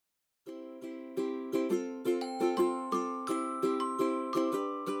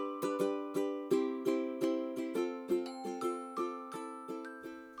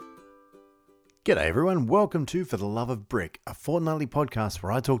G'day everyone, welcome to For the Love of Brick, a fortnightly podcast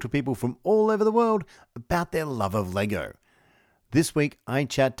where I talk to people from all over the world about their love of Lego. This week I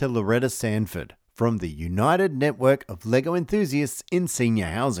chat to Loretta Sanford from the United Network of Lego Enthusiasts in Senior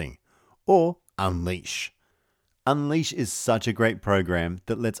Housing, or Unleash. Unleash is such a great program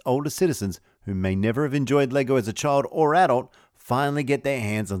that lets older citizens who may never have enjoyed Lego as a child or adult finally get their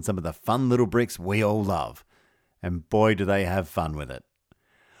hands on some of the fun little bricks we all love. And boy do they have fun with it.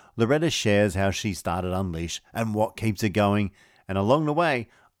 Loretta shares how she started Unleash and what keeps it going, and along the way,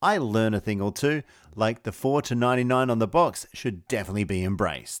 I learn a thing or two, like the $4 to $99 on the box should definitely be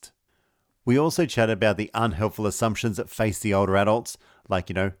embraced. We also chat about the unhelpful assumptions that face the older adults, like,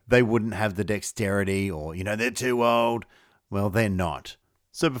 they wouldn't have the dexterity or, they're too old. Well, they're not.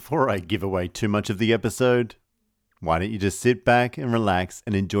 So before I give away too much of the episode, why don't you just sit back and relax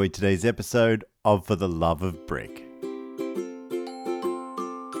and enjoy today's episode of For the Love of Brick.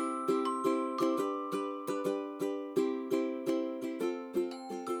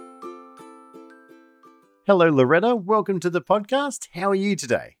 Hello, Loretta. Welcome to the podcast. How are you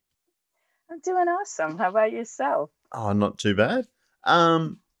today? I'm doing awesome. How about yourself? Oh, not too bad.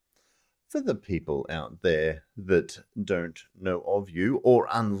 For the people out there that don't know of you or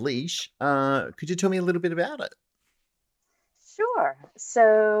Unleash, could you tell me a little bit about it? Sure.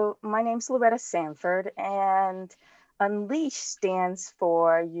 So my name's Loretta Sanford, and Unleash stands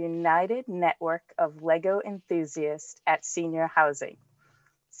for United Network of Lego Enthusiasts at Senior Housing.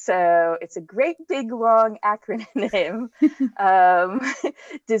 So it's a great big long acronym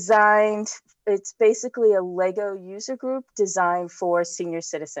designed. It's basically a Lego user group designed for senior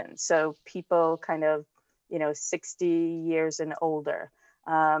citizens. So people kind of, 60 years and older.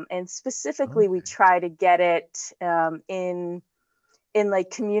 And specifically, we try to get it in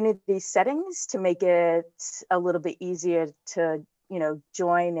like community settings to make it a little bit easier to,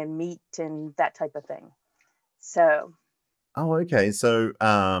 join and meet and that type of thing. So. Oh, okay. So,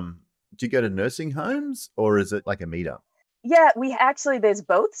 do you go to nursing homes or is it like a meetup? Yeah, there's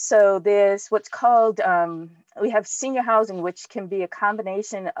both. So there's what's called, we have senior housing, which can be a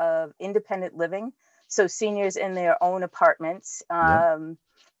combination of independent living. So seniors in their own apartments. Yep.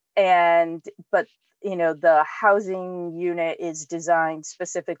 But the housing unit is designed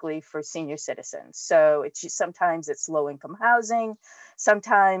specifically for senior citizens. So sometimes it's low income housing.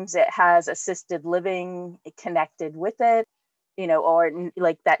 Sometimes it has assisted living connected with it. Or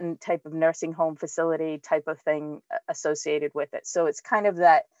like that type of nursing home facility type of thing associated with it. So it's kind of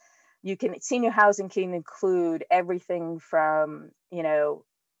that senior housing can include everything from,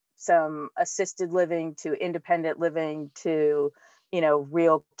 some assisted living to independent living to,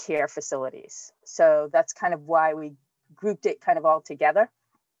 real care facilities. So that's kind of why we grouped it kind of all together.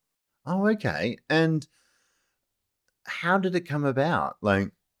 Oh, okay. And how did it come about?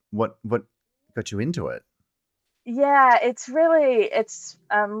 Like, what got you into it? Yeah,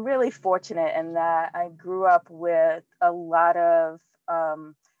 I'm really fortunate in that I grew up with a lot of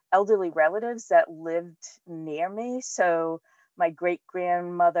elderly relatives that lived near me. So my great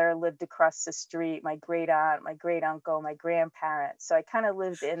grandmother lived across the street, my great aunt, my great uncle, my grandparents. So I kind of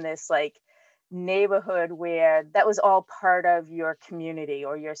lived in this like neighborhood where that was all part of your community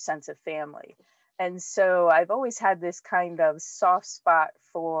or your sense of family. And so I've always had this kind of soft spot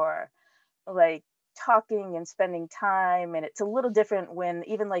for like talking and spending time. And it's a little different when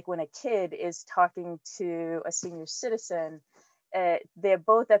a kid is talking to a senior citizen. They're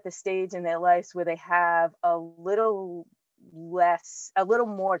both at the stage in their lives where they have a little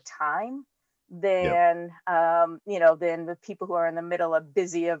more time Yep. than the people who are in the middle of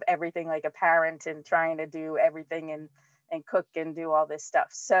busy of everything, like a parent and trying to do everything and cook and do all this stuff.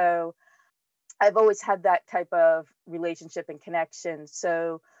 So I've always had that type of relationship and connection.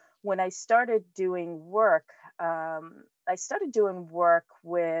 So when I started doing work,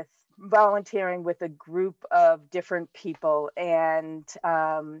 with volunteering with a group of different people, and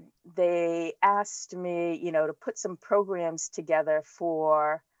they asked me, to put some programs together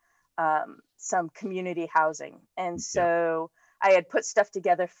for some community housing. And Yep. so I had put stuff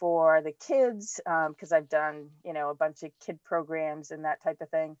together for the kids because I've done, a bunch of kid programs and that type of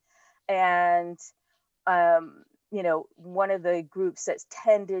thing. And one of the groups that's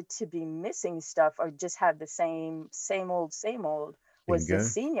tended to be missing stuff or just have the same old was the Bingo.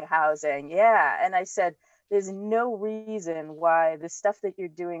 senior housing. Yeah. And I said, there's no reason why the stuff that you're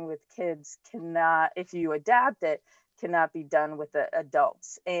doing with kids cannot, if you adapt it, cannot be done with the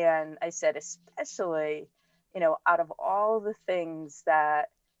adults. And I said, especially, out of all the things that,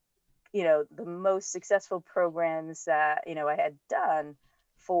 the most successful programs that, I had done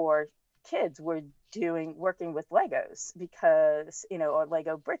for kids were working with Legos because, or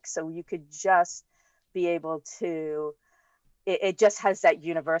Lego bricks. So you could just be able to, it just has that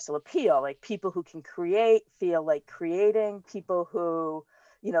universal appeal. Like people who can create feel like creating, people who,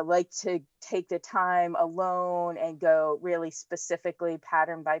 like to take the time alone and go really specifically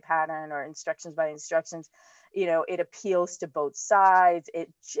pattern by pattern or instructions by instructions. It appeals to both sides.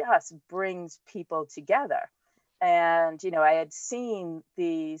 It just brings people together. And, I had seen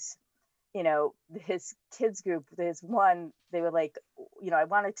these, his kids group, there's one, they were like, I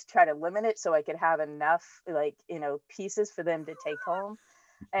wanted to try to limit it so I could have enough, like, pieces for them to take home.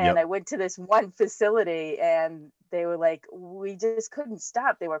 And Yep. I went to this one facility and they were like, we just couldn't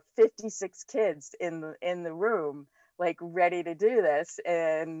stop. There were 56 kids in the room, like ready to do this.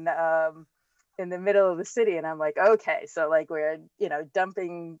 And in the middle of the city. And I'm like, okay, so like we're,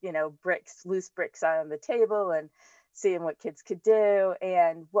 dumping, loose bricks on the table and seeing what kids could do.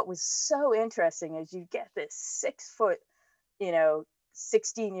 And what was so interesting is you get this 6 foot,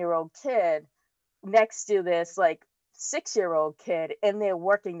 16-year-old kid next to this like 6-year-old kid, and they're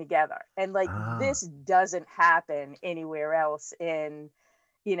working together. And like Ah. this doesn't happen anywhere else in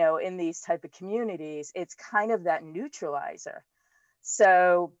these type of communities. It's kind of that neutralizer.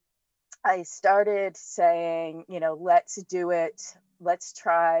 So I started saying, let's do it. Let's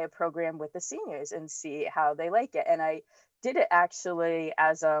try a program with the seniors and see how they like it. And I did it actually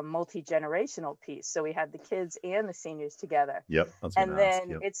as a multi-generational piece. So we had the kids and the seniors together. Yep. I was going to And ask. then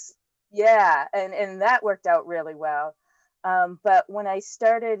Yep. yeah, and that worked out really well. But when I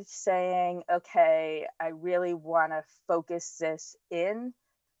started saying, okay, I really want to focus this in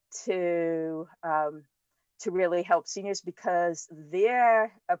to really help seniors, because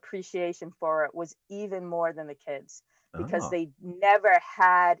their appreciation for it was even more than the kids, because Ah. they never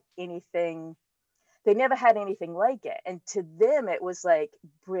had anything like it. And to them it was like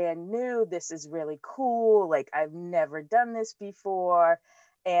brand new. This is really cool. Like I've never done this before.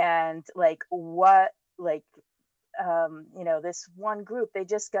 And like what, like this one group, they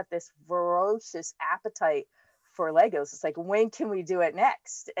just got this ferocious appetite for Legos. It's like, when can we do it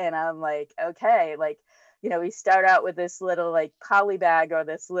next? And I'm like, okay, like, we start out with this little like poly bag, or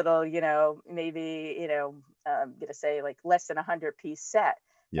this little, maybe, gonna say like less than 100-piece set.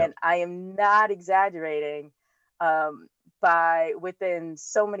 Yep. And I am not exaggerating. By within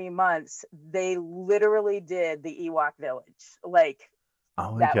so many months, they literally did the Ewok village. Like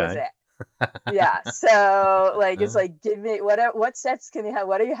Oh, that was okay. it. Yeah. So like it's Uh, like, give me what sets can you have?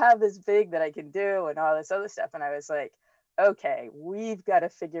 What do you have this big that I can do, and all this other stuff? And I was like, okay, we've got to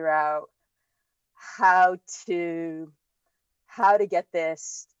figure out how to how to get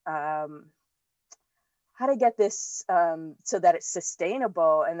this so that it's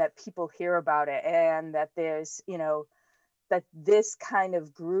sustainable and that people hear about it, and that there's that this kind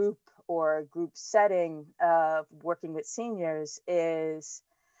of group or group setting of working with seniors is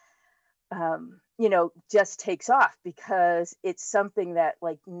just takes off, because it's something that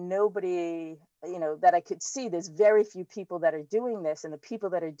like nobody, that I could see. There's very few people that are doing this, and the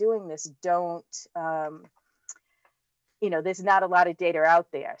people that are doing this don't, there's not a lot of data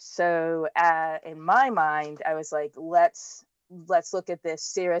out there. So in my mind, I was like, let's look at this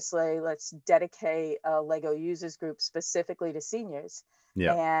seriously. Let's dedicate a Lego users group specifically to seniors,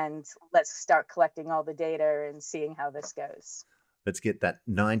 yep. and let's start collecting all the data and seeing how this goes. Let's get that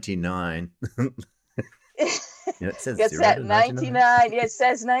 99. Yeah, it says Gets 0 that to 99. 99. It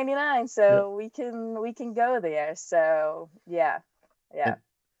says 99, Yep. so we can go there. So yeah. Yeah.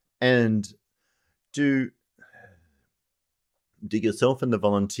 And, and do yourself and the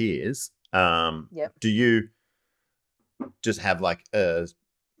volunteers, Yep. do you just have like a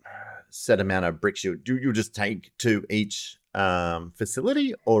set amount of bricks you just take to each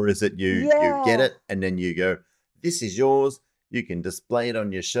facility, or is it you get Yeah. it and then you go, this is yours, you can display it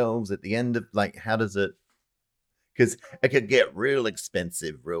on your shelves at the end of, like, how does it, because it could get real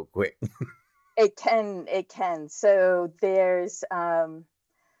expensive real quick. It can. So there's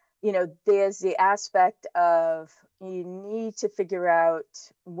the aspect of, you need to figure out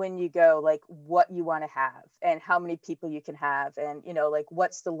when you go, like what you want to have and how many people you can have, and like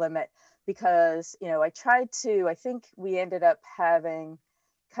what's the limit. Because I think we ended up having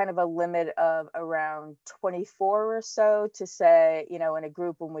kind of a limit of around 24 or so, to say, in a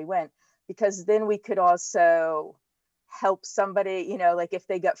group when we went, because then we could also help somebody, like if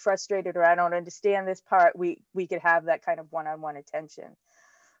they got frustrated, or I don't understand this part, we could have that kind of one-on-one attention.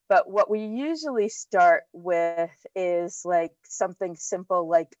 But what we usually start with is like something simple,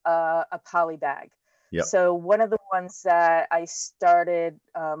 like a poly bag. Yep. So one of the ones that I started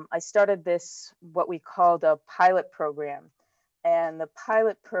this, what we called a pilot program. And the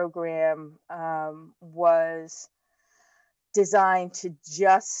pilot program was designed to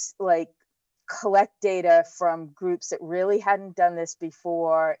just like collect data from groups that really hadn't done this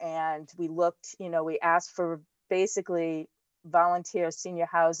before. And we looked, we asked for basically volunteer senior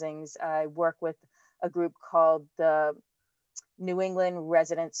housings. I work with a group called the New England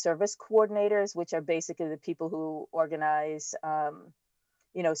Resident Service Coordinators, which are basically the people who organize,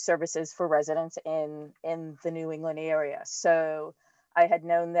 services for residents in the New England area. So I had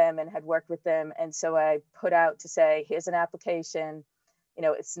known them and had worked with them, and so I put out to say, here's an application.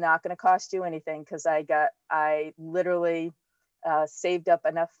 It's not going to cost you anything, because I literally saved up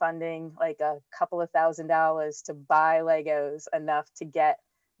enough funding, like a couple of $1,000s to buy Legos enough to get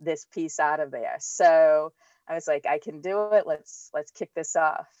this piece out of there. So I was like, I can do it. Let's kick this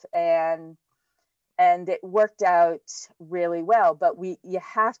off. And it worked out really well, but you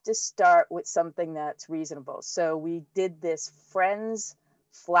have to start with something that's reasonable. So we did this Friends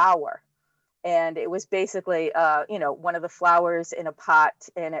flower, and it was basically one of the flowers in a pot,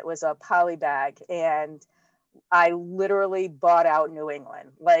 and it was a poly bag. And I literally bought out New England.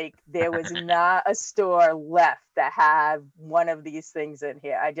 Like, there was not a store left that had one of these things in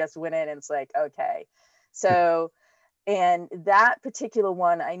here. I just went in and it's like, okay. So, and that particular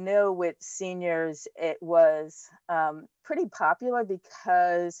one, I know with seniors, it was pretty popular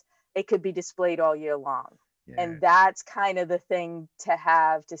because it could be displayed all year long. Yeah. And that's kind of the thing to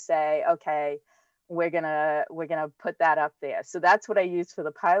have to say, okay, we're gonna put that up there. So that's what I used for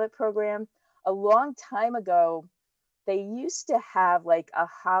the pilot program. A long time ago, they used to have like a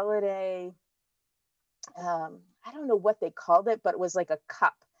holiday, I don't know what they called it, but it was like a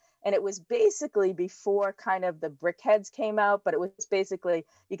cup. And it was basically before kind of the BrickHeads came out, but it was basically,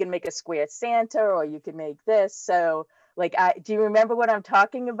 you can make a square Santa, or you can make this. So like, do you remember what I'm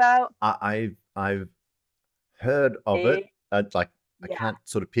talking about? I've heard of it. I can't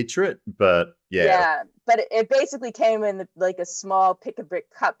sort of picture it, but yeah. Yeah, but it basically came in like a small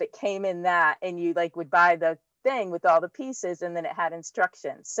pick-a-brick cup. It came in that, and you like would buy the thing with all the pieces, and then it had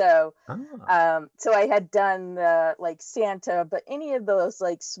instructions. So so I had done the like Santa, but any of those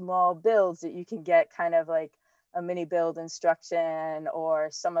like small builds that you can get, kind of like a mini build instruction, or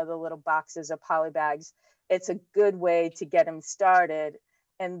some of the little boxes of poly bags, it's a good way to get them started.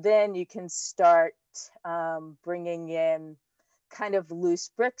 And then you can start bringing in kind of loose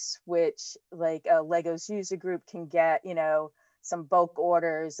bricks, which like a Legos user group can get, some bulk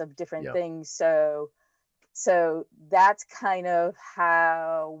orders of different things. So that's kind of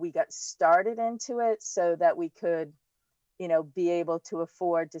how we got started into it, so that we could, be able to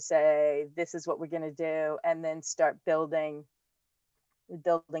afford to say, this is what we're going to do, and then start building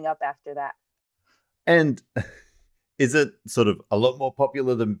up after that. And is it sort of a lot more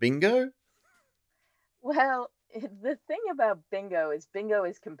popular than bingo? Well, the thing about bingo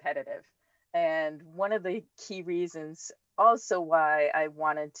is competitive. And one of the key reasons also why I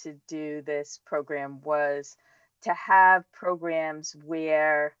wanted to do this program was to have programs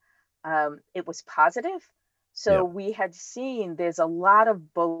where it was positive. So we had seen there's a lot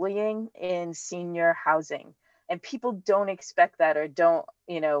of bullying in senior housing, and people don't expect that, or don't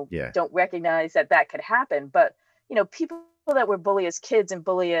recognize that could happen. But, people that were bullied as kids and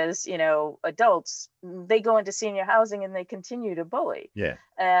bully as, adults, they go into senior housing and they continue to bully. Yeah.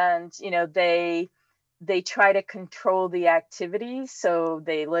 And, they try to control the activities. So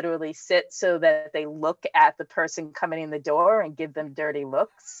they literally sit so that they look at the person coming in the door and give them dirty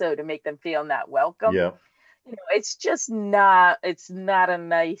looks, so to make them feel not welcome. Yeah. It's just not a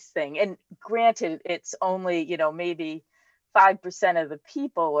nice thing. And granted, it's only, maybe 5% of the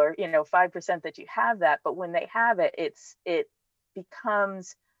people, or 5% that you have that. But when they have it, it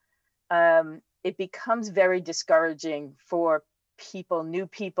becomes very discouraging for people, new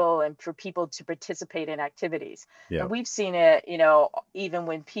people, and for people to participate in activities. And we've seen it, even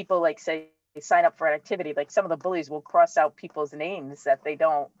when people like say sign up for an activity, like some of the bullies will cross out people's names that they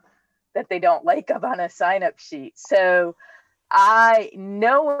don't like up on a sign up sheet. So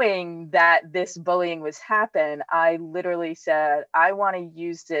knowing that this bullying was happen, I literally said, I want to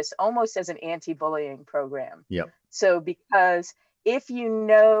use this almost as an anti-bullying program. Yep. So because if you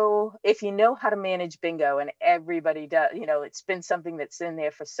know how to manage bingo, and everybody does, it's been something that's in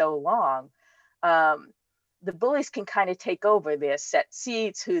there for so long, the bullies can kind of take over their set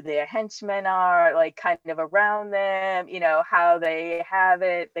seats, who their henchmen are, like kind of around them, how they have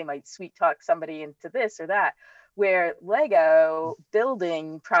it. They might sweet talk somebody into this or that. Where Lego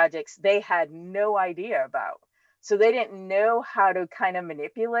building projects, they had no idea about. So they didn't know how to kind of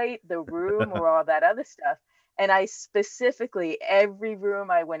manipulate the room or all that other stuff. And I specifically, every room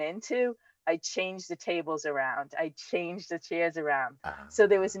I went into, I changed the tables around, I changed the chairs around. So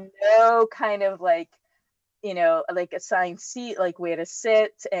there was Ah, no kind of like, like assigned seat, like where to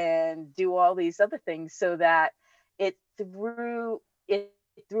sit and do all these other things, so that it it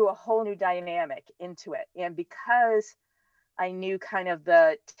threw a whole new dynamic into it. And because I knew kind of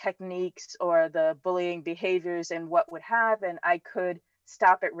the techniques or the bullying behaviors and what would happen, I could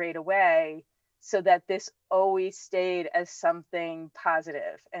stop it right away, so that this always stayed as something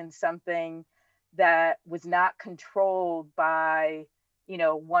positive and something that was not controlled by,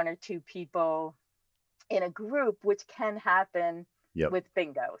 one or two people in a group, which can happen yep. with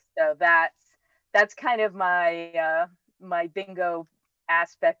bingo. So that's kind of my bingo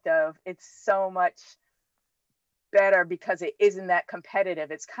aspect of it's so much better because it isn't that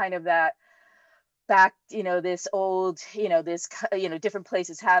competitive. It's kind of that back, this old, different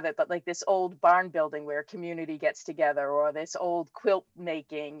places have it, but like this old barn building where a community gets together, or this old quilt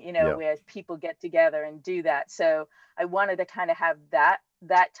making, Yep. where people get together and do that. So I wanted to kind of have that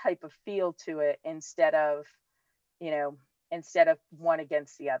type of feel to it, you know, instead of one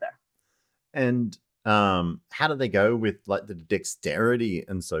against the other. And how do they go with like the dexterity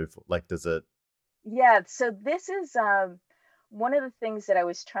and so forth? Like, does it? Yeah, so this is one of the things that I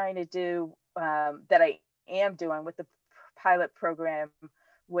was trying to do, that I am doing with the pilot program,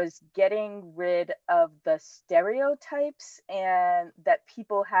 was getting rid of the stereotypes and that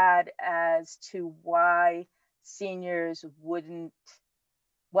people had as to seniors wouldn't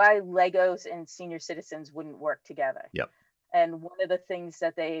why Legos and senior citizens wouldn't work together. Yep. And one of the things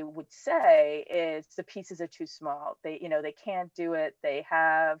that they would say is the pieces are too small. They can't do it. They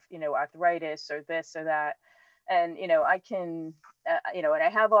have, arthritis or this or that. And, I can, and I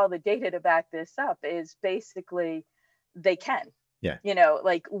have all the data to back this up, is basically they can. Yeah.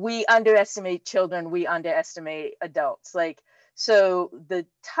 Like we underestimate children, we underestimate adults. Like, so the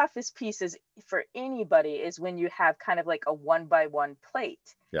toughest pieces for anybody is when you have kind of like a 1 by 1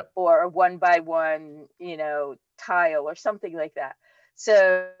 plate, Yep. or a 1 by 1, tile or something like that.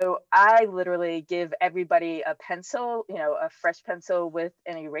 So I literally give everybody a pencil, a fresh pencil with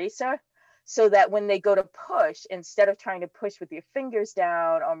an eraser, so that when they go to push, instead of trying to push with your fingers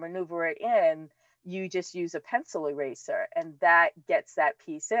down or maneuver it in, you just use a pencil eraser, and that gets that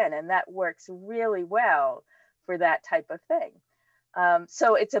piece in. And that works really well for that type of thing.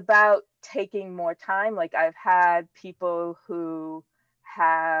 So it's about taking more time. Like I've had people who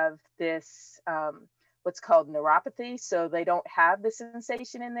have this, what's called neuropathy. So they don't have the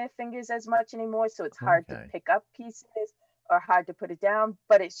sensation in their fingers as much anymore. So it's hard to Okay. pick up pieces or hard to put it down,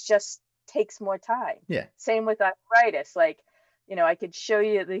 but it's just takes more time. Yeah. Same with arthritis. Like, I could show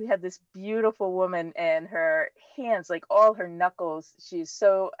you, they had this beautiful woman, and her hands, like all her knuckles, she's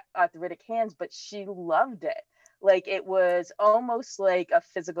so arthritic hands, but she loved it. Like it was almost like a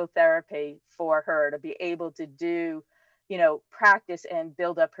physical therapy for her to be able to do, practice and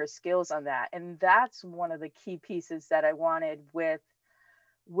build up her skills on that. And that's one of the key pieces that I wanted with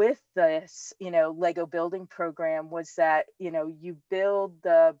this, Lego building program, was that, you build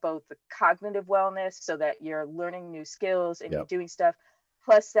both the cognitive wellness, so that you're learning new skills and you're Yep. doing stuff,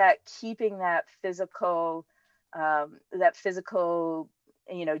 plus that keeping that physical,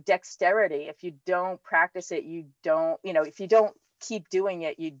 dexterity. If you don't practice it, you don't, if you don't keep doing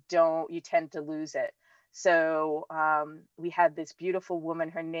it, you tend to lose it. So we had this beautiful woman,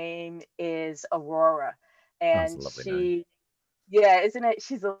 her name is Aurora, That's a and lovely name. yeah, isn't it?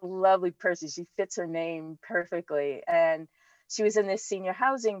 She's a lovely person. She fits her name perfectly. And she was in this senior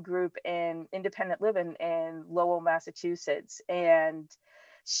housing group in independent living in Lowell, Massachusetts. And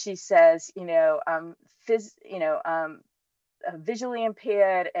she says, visually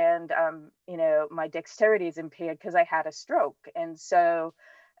impaired, and my dexterity is impaired because I had a stroke.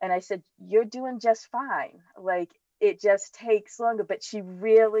 And I said, you're doing just fine. Like it just takes longer. But she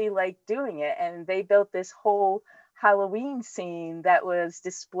really liked doing it. And they built this whole Halloween scene that was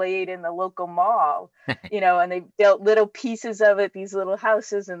displayed in the local mall, and they built little pieces of it, these little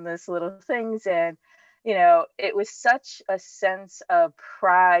houses and this little things. And, it was such a sense of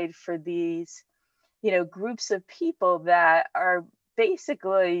pride for these, groups of people that are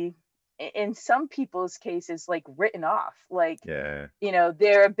basically, in some people's cases, like written off. Like, Yeah.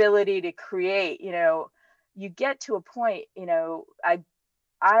 their ability to create, you get to a point,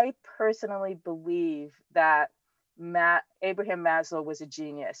 I personally believe that Abraham Maslow was a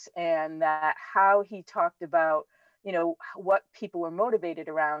genius, and that how he talked about, what people were motivated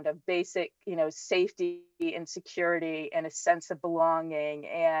around, of basic, safety and security and a sense of belonging,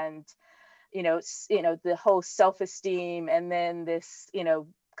 and the whole self-esteem, and then this,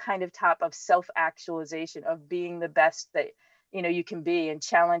 kind of top of self-actualization, of being the best that you can be, and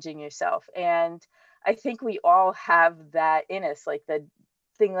challenging yourself. And I think we all have that in us, like the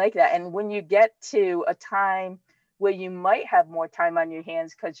thing like that. And when you get to a time where you might have more time on your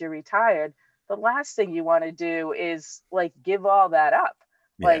hands because you're retired, the last thing you want to do is like give all that up.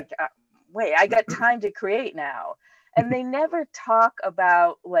 Yeah. Like, wait, I got time to create now. And they never talk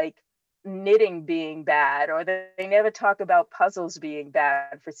about like knitting being bad, or they never talk about puzzles being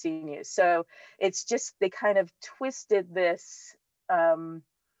bad for seniors. So it's just they kind of twisted this. And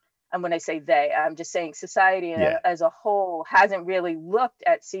when I say they, I'm just saying society Yeah. as a whole hasn't really looked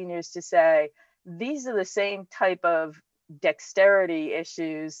at seniors to say these are the same type of dexterity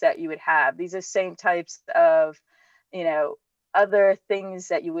issues that you would have. These are same types of, you know, other things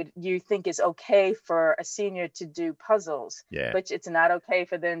that you think is okay for a senior to do puzzles, Yeah. but it's not okay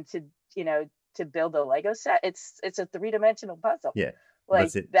for them to, to build a Lego set. It's a three-dimensional puzzle. Yeah. Like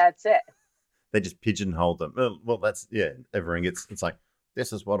That's it. that's it. They just pigeonhole them. Well, that's, yeah, everyone gets, it's like,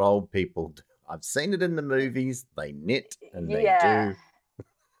 this is what old people do. I've seen it in the movies. They knit and they Yeah. do.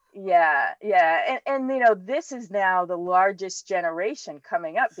 Yeah. And this is now the largest generation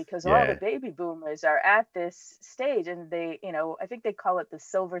coming up because all the Yeah. baby boomers are at this stage, and I think they call it the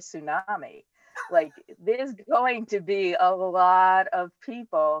silver tsunami. Like there's going to be a lot of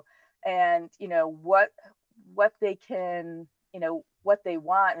people, and what they can, what they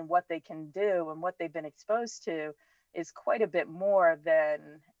want and what they can do and what they've been exposed to is quite a bit more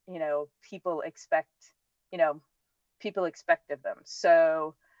than, people expect, you know, people expect of them.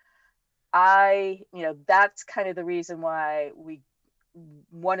 So that's kind of the reason why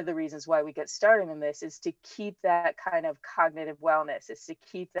one of the reasons why we get started in this is to keep that kind of cognitive wellness, is to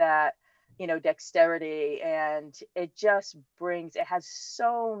keep that, dexterity. And it has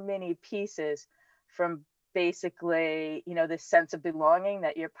so many pieces, from basically, this sense of belonging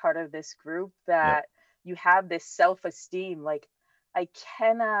that you're part of this group, Yep. that you have this self-esteem. Like, I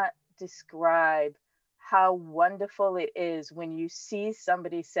cannot describe how wonderful it is when you see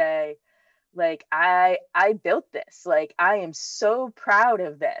somebody say, like, I built this, like I am so proud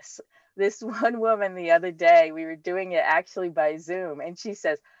of this one woman the other day, we were doing it actually by Zoom, and she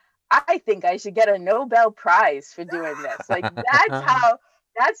says, I think I should get a Nobel Prize for doing this. Like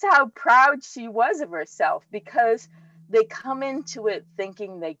that's how proud she was of herself, because they come into it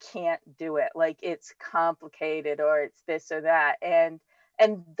thinking they can't do it, like it's complicated or it's this or that. And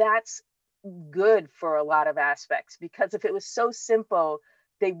that's good for a lot of aspects, because if it was so simple,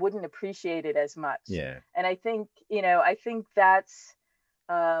 they wouldn't appreciate it as much. Yeah. And I think that's,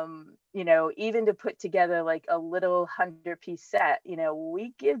 even to put together like a little 100-piece set,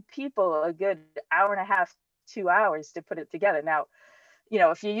 we give people a good hour and a half, 2 hours to put it together. Now,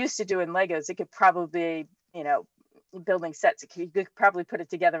 if you're used to doing Legos, it could probably, building sets, you could probably put it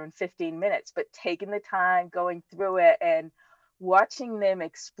together in 15 minutes, but taking the time, going through it and watching them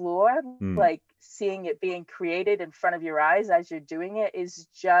explore, Mm. like seeing it being created in front of your eyes as you're doing it, is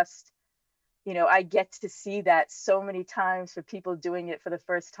just, I get to see that so many times for people doing it for the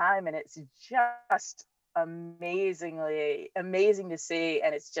first time. And it's just amazing to see.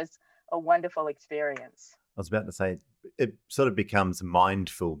 And it's just a wonderful experience. I was about to say, it sort of becomes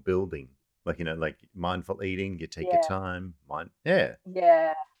mindful building, like, like mindful eating. You take your Yeah. time. Yeah.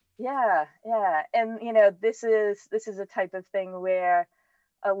 Yeah, yeah. And this is a type of thing where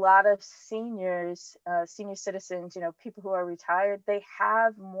a lot of seniors, senior citizens, people who are retired, they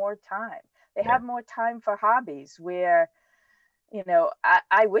have more time. They Yeah. have more time for hobbies where,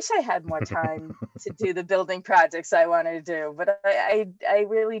 I wish I had more time to do the building projects I want to do, but I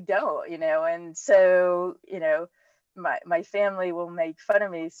really don't, and so, my family will make fun of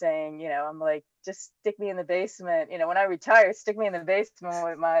me saying, I'm like, just stick me in the basement, when I retire, stick me in the basement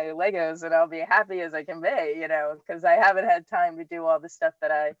with my Legos and I'll be happy as I can be, because I haven't had time to do all the stuff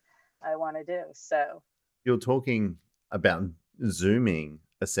that I want to do. So You're talking about Zooming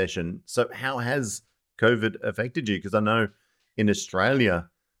a session. So how has COVID affected you? Because I know in Australia,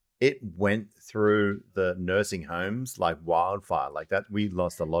 it went through the nursing homes like wildfire, like that. We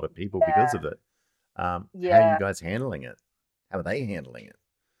lost a lot of people because yeah, of it. How are you yeah. guys handling it? How are they handling it?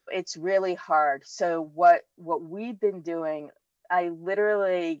 It's really hard. So what we've been doing, I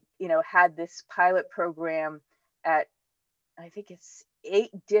literally, had this pilot program at, I think it's 8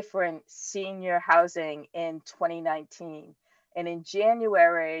 different senior housing in 2019. And in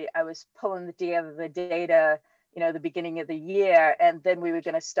January, I was pulling together the data, the beginning of the year, and then we were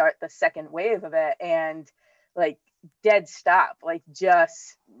going to start the second wave of it. And like dead stop, like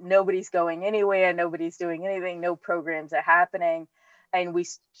just nobody's going anywhere, nobody's doing anything, no programs are happening. And we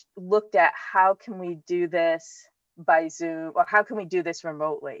looked at how can we do this by Zoom, or how can we do this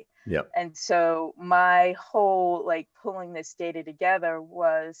remotely? Yep. And so my whole like pulling this data together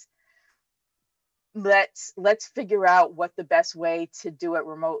was, let's figure out what the best way to do it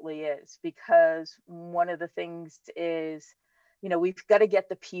remotely is, because one of the things is, we've got to get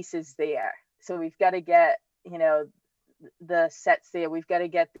the pieces there. So we've got to get, the sets there, we've got to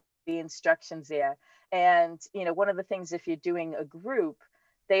get the instructions there. And one of the things, if you're doing a group,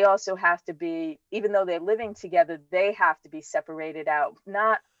 they also have to be, even though they're living together, they have to be separated out,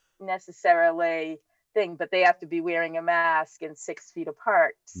 not necessarily thing, but they have to be wearing a mask and 6 feet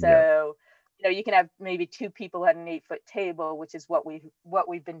apart. Yep. So you can have maybe 2 people at an 8-foot table, which is what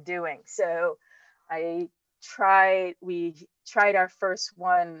we've been doing. So we tried our first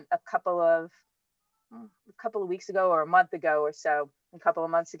one a couple of weeks ago, or a month ago or so, a couple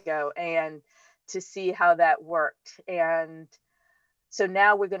of months ago, and to see how that worked. And so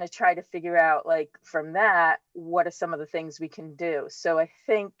now we're going to try to figure out, like, from that, what are some of the things we can do. So I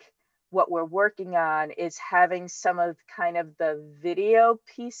think what we're working on is having some of kind of the video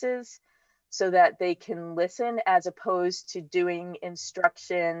pieces so that they can listen, as opposed to doing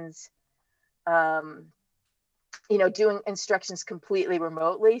instructions, doing instructions completely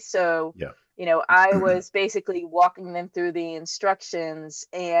remotely. So, Yeah. I was basically walking them through the instructions,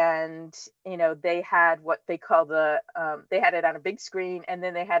 and, they had what they call they had it on a big screen, and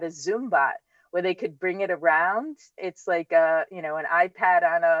then they had a Zoom bot where they could bring it around. It's like an iPad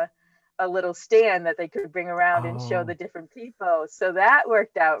on a little stand that they could bring around and show the Oh, different people. So that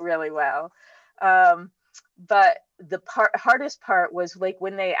worked out really well. But the hardest part was, like,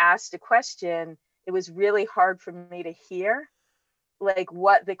 when they asked a question, it was really hard for me to hear, like,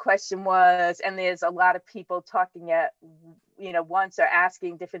 what the question was. And there's a lot of people talking at once, or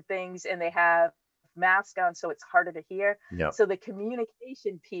asking different things, and they have masks on, so it's harder to hear. yep. So the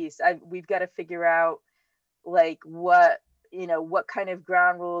communication piece, we've got to figure out, like, what kind of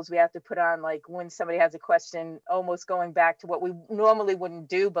ground rules we have to put on, like, when somebody has a question, almost going back to what we normally wouldn't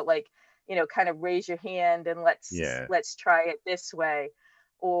do, but, like, kind of raise your hand and Yeah. let's try it this way.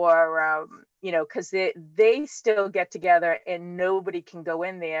 Or because they still get together, and nobody can go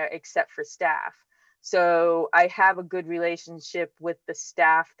in there except for staff. So I have a good relationship with the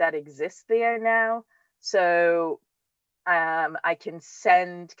staff that exists there now. So I can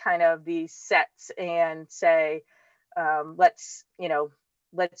send kind of these sets and say, let's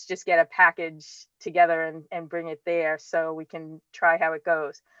just get a package together and bring it there, so we can try how it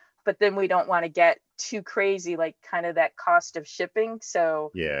goes. But then we don't want to get too crazy, like, kind of that cost of shipping.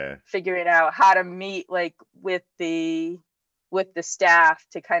 So Yeah. figuring out how to meet, like, with the staff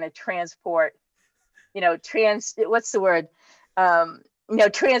to kind of transport, what's the word?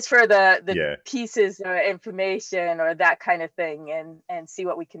 Transfer the Yeah. pieces or information or that kind of thing, and see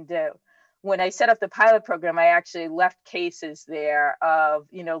what we can do. When I set up the pilot program, I actually left cases there of,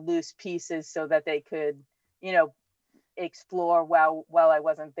 loose pieces, so that they could, explore while I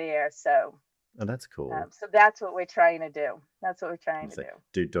wasn't there. So, Oh, that's cool. so that's what we're trying to do. That's what we're trying to It's like,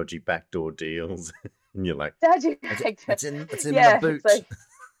 do. do dodgy backdoor deals, and you're like, Dodgy that's back. it's in my Yeah, it's boot. like,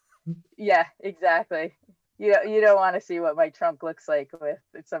 yeah, exactly. You don't want to see what my trunk looks like with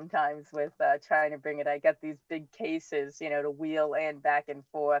sometimes with trying to bring it. I got these big cases, to wheel and back and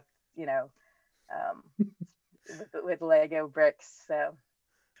forth, um, with Lego bricks. So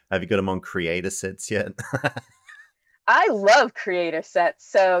Have you got them on creator sets yet? I love creator sets.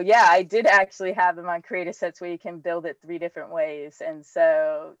 So yeah, I did actually have them on creator sets where you can build it 3 different ways. And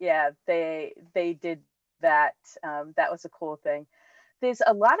so yeah, they did that. That was a cool thing. There's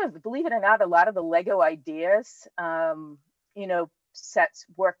a lot of, believe it or not, a lot of the Lego ideas, sets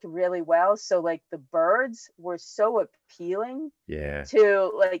worked really well. So, like, the birds were so appealing Yeah.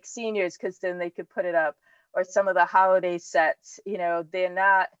 to, like, seniors, because then they could put it up. Or some of the holiday sets, they're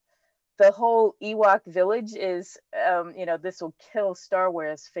not, the whole Ewok village is, this will kill Star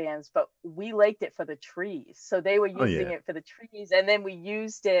Wars fans, but we liked it for the trees. So they were Oh using yeah. it for the trees, and then we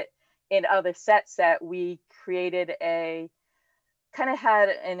used it in other sets that we created. Kind of had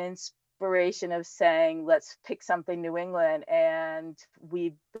an inspiration of saying, let's pick something New England, and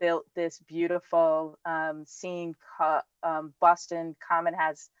we built this beautiful scene. Boston Common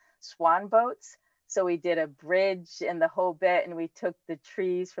has swan boats, so we did a bridge and the whole bit, and we took the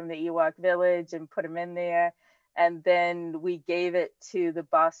trees from the Ewok village and put them in there, and then we gave it to the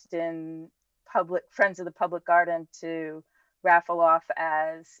Boston Public Friends of the Public Garden to raffle off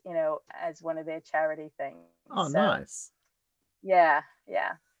as one of their charity things. Oh, So nice. yeah,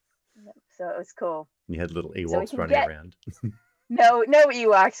 yeah. So it was cool. You had little So we Ewoks can running get around. no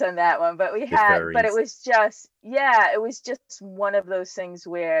Ewoks on that one, but They're it furries. was just, yeah, it was just one of those things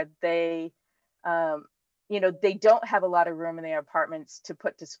where they, um, they don't have a lot of room in their apartments to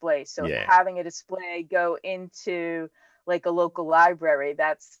put displays. So Yeah. having a display go into like a local library,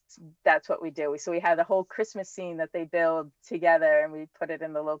 that's what we do. So we had the whole Christmas scene that they build together, and we put it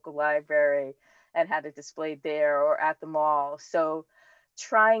in the local library and had it displayed there or at the mall. So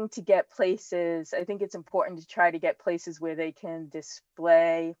trying to get places, I think it's important to try to get places where they can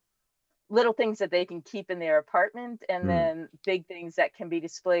display little things that they can keep in their apartment, and Mm. then big things that can be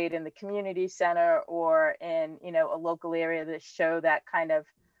displayed in the community center or in a local area that show that kind of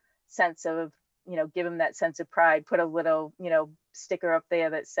sense of, give them that sense of pride. Put a little sticker up there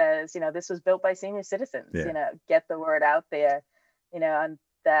that says, this was built by senior citizens. Yeah. Get the word out there, and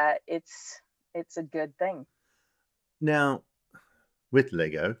that it's a good thing. Now, with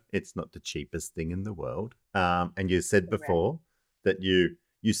Lego, it's not the cheapest thing in the world. And you said before that you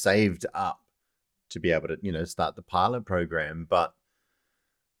saved up to be able to, start the pilot program. But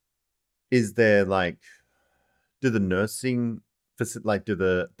is there do the nursing do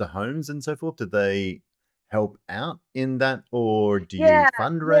the homes and so forth, do they help out in that, or do you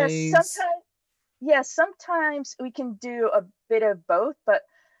fundraise? Sometimes we can do a bit of both, but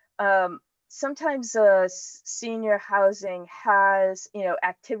sometimes senior housing has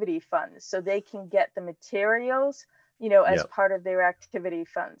activity funds, so they can get the materials as part of their activity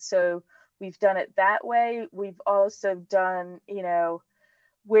fund. So we've done it that way. We've also done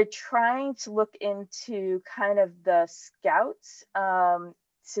we're trying to look into kind of the scouts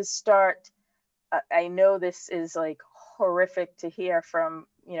to start. I know this is like horrific to hear from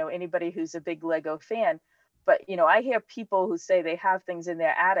anybody who's a big Lego fan, but I hear people who say they have things in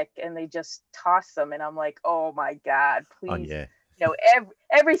their attic and they just toss them, and I'm like, oh my God, please. Oh, yeah.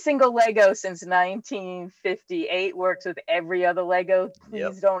 Every single Lego since 1958 works with every other Lego.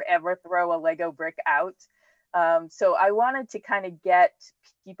 Please don't ever throw a Lego brick out. So I wanted to kind of get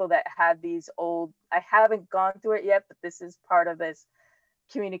people that had these old, I haven't gone through it yet, but this is part of this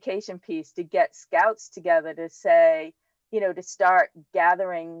communication piece, to get scouts together to say, to start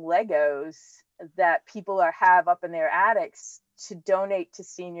gathering Legos that people have up in their attics to donate to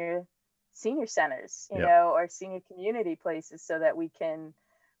senior centers, or senior community places, so that we can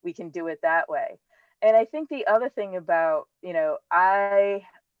do it that way. And I think the other thing about,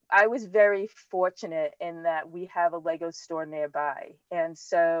 I was very fortunate in that we have a Lego store nearby. And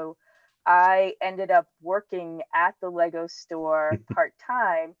so I ended up working at the Lego store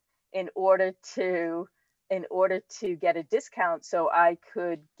part-time in order to get a discount so I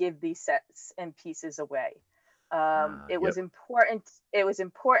could give these sets and pieces away. It was important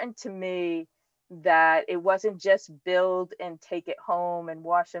to me that it wasn't just build and take it home and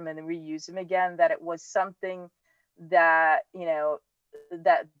wash them and then reuse them again, that it was something that,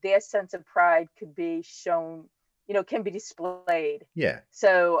 that their sense of pride could be shown, can be displayed. Yeah.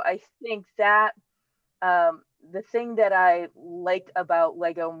 So I think that the thing that I like about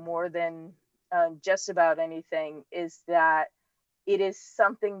Lego more than just about anything is that it is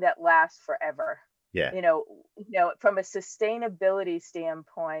something that lasts forever. Yeah. From a sustainability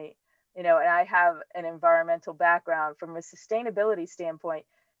standpoint, and I have an environmental background. From a sustainability standpoint,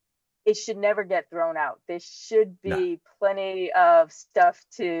 it should never get thrown out. There should be plenty of stuff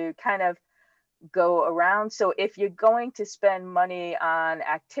to kind of go around. So if you're going to spend money on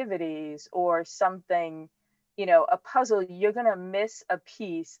activities or something, a puzzle, you're going to miss a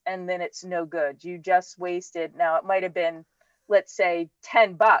piece and then it's no good. You just wasted. Now it might have been, let's say,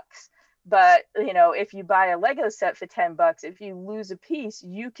 $10, but if you buy a Lego set for $10, if you lose a piece,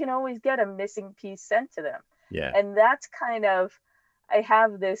 you can always get a missing piece sent to them. Yeah. And that's kind of, I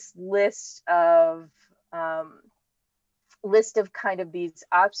have this list of kind of these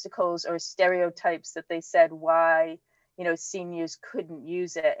obstacles or stereotypes that they said why seniors couldn't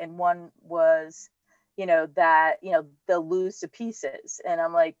use it, and one was that they'll lose the pieces, and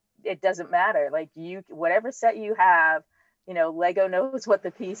I'm like, it doesn't matter, like, whatever set you have, Lego knows what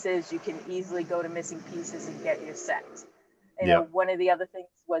the piece is. You can easily go to missing pieces and get your set. One of the other things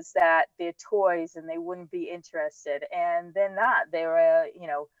was that they're toys and they wouldn't be interested, and they're not. They were,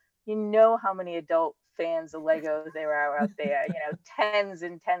 how many adult fans of Lego there are out there, tens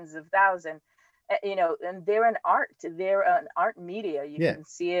and tens of thousands, and they're an art media. You can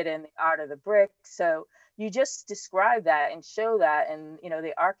see it in the art of the brick. So you just describe that and show that, and,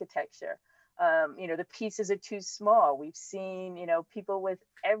 the architecture. The pieces are too small. We've seen, people with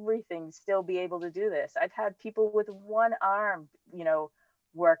everything still be able to do this. I've had people with one arm,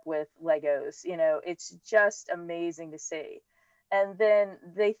 work with Legos. It's just amazing to see. And then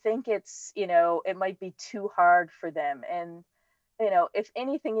they think it's, it might be too hard for them. And, if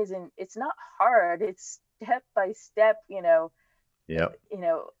anything it's not hard, it's step by step,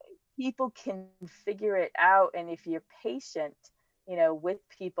 people can figure it out, and if you're patient, with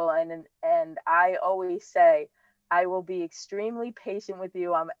people, and I always say, I will be extremely patient with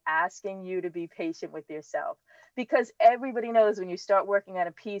you. I'm asking you to be patient with yourself, because everybody knows when you start working on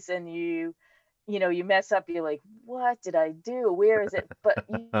a piece and you mess up, you're like, what did I do? Where is it? But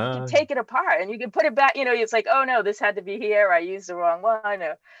you can take it apart and you can put it back. It's like, oh no, this had to be here. I used the wrong one,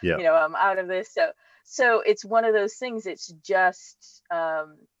 or Yeah. I'm out of this. So it's one of those things. It's just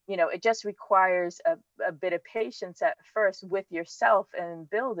it just requires a bit of patience at first with yourself and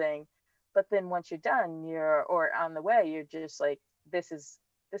building. But then once you're done, or on the way, you're just like, this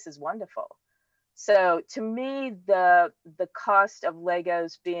is wonderful. So to me, the cost of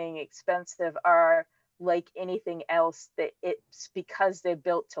Legos being expensive are like anything else, that it's because they're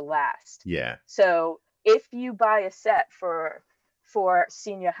built to last. Yeah. So if you buy a set for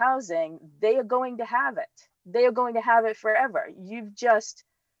senior housing, they are going to have it. They are going to have it forever. You've just,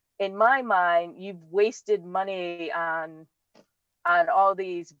 in my mind, you've wasted money on all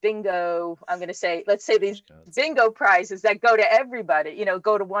these bingo, I'm going to say, let's say these bingo prizes that go to everybody,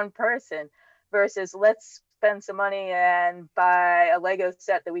 go to one person, versus let's spend some money and buy a Lego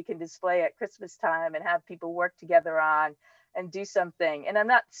set that we can display at Christmas time and have people work together on and do something. And I'm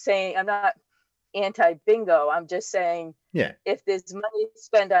not anti bingo. I'm just saying, yeah, if there's money to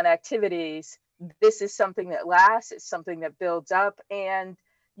spend on activities, this is something that lasts. It's something that builds up. And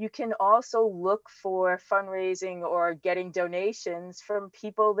you can also look for fundraising or getting donations from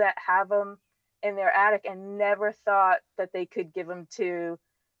people that have them in their attic and never thought that they could give them to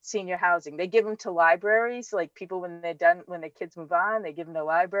senior housing. They give them to libraries, like people when they're done, when the kids move on, they give them to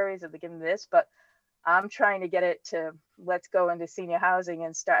libraries, or they give them this. But I'm trying to get it to, let's go into senior housing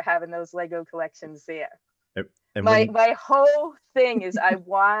and start having those Lego collections there. And my whole thing is,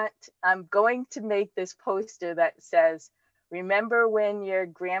 I'm going to make this poster that says, remember when your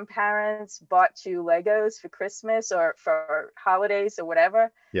grandparents bought you Legos for Christmas or for holidays or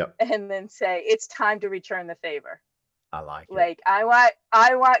whatever? Yep. And then say, it's time to return the favor. I like it. Like, I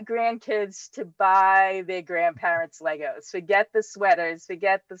want grandkids to buy their grandparents Legos. Forget the sweaters,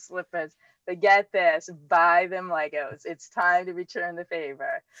 forget the slippers, forget this, buy them Legos. It's time to return the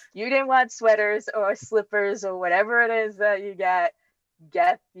favor. You didn't want sweaters or slippers or whatever it is that you get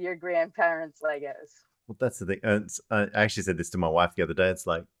your grandparents Legos. Well, that's the thing. I actually said this to my wife the other day. It's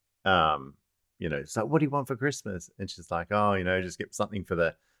like, it's like, what do you want for Christmas? And she's like, oh, just get something for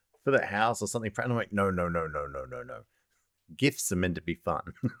the house or something. And I'm like, no. Gifts are meant to be fun.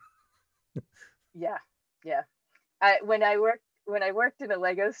 Yeah. When I worked in a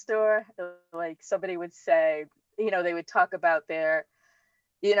Lego store, like, somebody would say, they would talk about their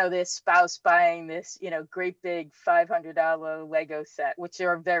spouse buying this, great big $500 Lego set, which there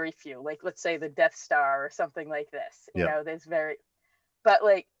are very few, like, let's say the Death Star or something like this. There's but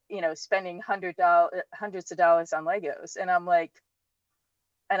like, spending hundreds of dollars on Legos. And I'm like,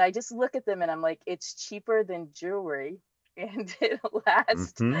 and I just look at them and I'm like, it's cheaper than jewelry and it'll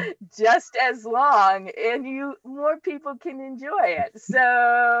last just as long, and more people can enjoy it.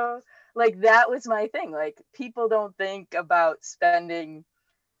 So, like, that was my thing. Like, people don't think about spending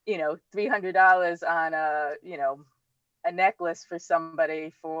 $300 on a necklace for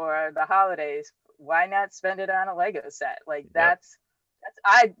somebody for the holidays. Why not spend it on a Lego set? Like, that's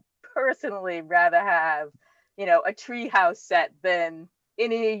I'd personally rather have a treehouse set than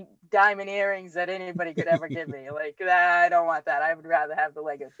any diamond earrings that anybody could ever give me. Like, I don't want that. I would rather have the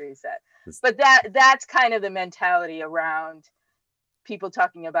Lego tree set. But that's kind of the mentality around people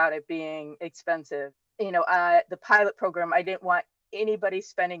talking about it being expensive. The pilot program, I didn't want anybody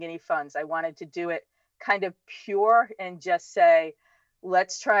spending any funds. I wanted to do it kind of pure and just say,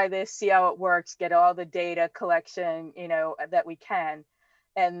 let's try this, see how it works, get all the data collection, that we can.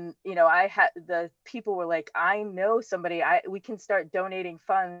 And, I had, the people were like, I know somebody, we can start donating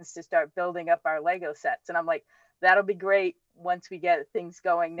funds to start building up our Lego sets. And I'm like, that'll be great once we get things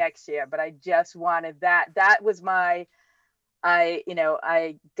going next year. But I just wanted that was I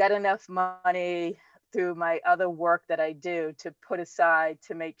got enough money through my other work that I do to put aside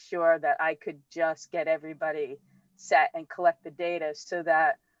to make sure that I could just get everybody set and collect the data, so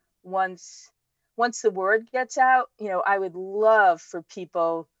that once the word gets out, I would love for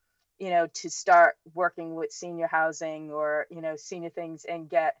people, to start working with senior housing or, senior things, and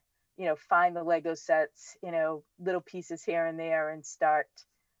get, find the Lego sets, little pieces here and there, and start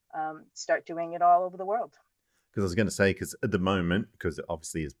doing it all over the world. Because I was going to say, because at the moment, because it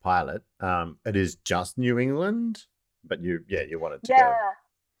obviously is pilot, it is just New England, but you wanted to go.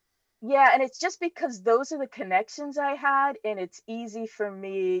 Yeah, and it's just because those are the connections I had, and it's easy for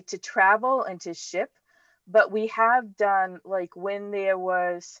me to travel and to ship. But we have done, like, when there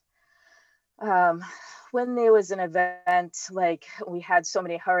was, um, when there was an event, like we had so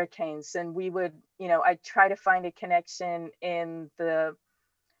many hurricanes, and we would, I try to find a connection in the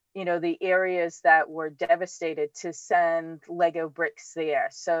areas that were devastated to send Lego bricks there.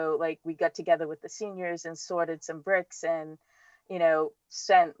 So like we got together with the seniors and sorted some bricks and,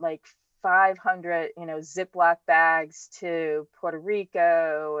 sent like 500, Ziploc bags to Puerto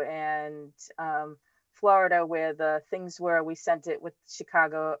Rico and Florida, where the things were. We sent it with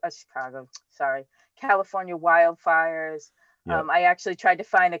California wildfires. Yeah. I actually tried to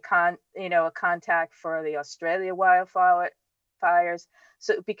find a contact for the Australia wildfires.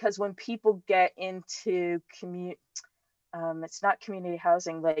 So because when people get into it's not community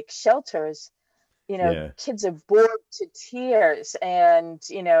housing, like shelters, Yeah. kids are bored to tears, and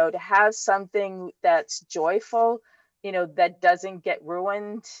to have something that's joyful, that doesn't get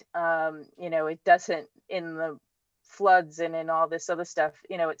ruined, it doesn't in the floods and in all this other stuff,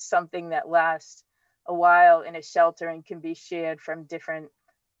 it's something that lasts a while in a shelter and can be shared from different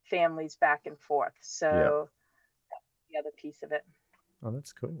families back and forth. Yeah. So the other piece of it. Oh,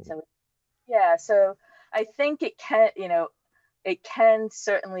 that's cool. So yeah, so I think it can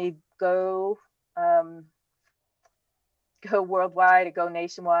certainly um, go worldwide or go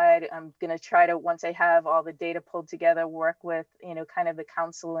nationwide. I'm gonna try to, once I have all the data pulled together, work with kind of the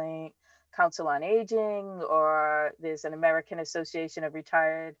Council on Aging, or there's an American Association of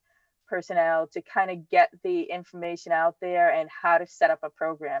Retired Personnel, to kind of get the information out there and how to set up a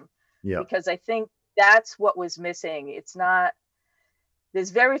program, Yeah. because I think that's what was missing. It's not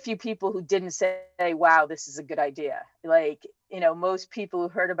There's very few people who didn't say, wow, this is a good idea. Like, most people who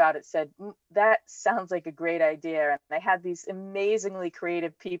heard about it said, that sounds like a great idea. And I had these amazingly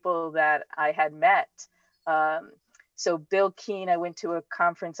creative people that I had met. So Bill Keane, I went to a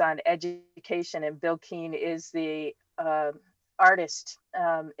conference on education, and Bill Keane is the artist,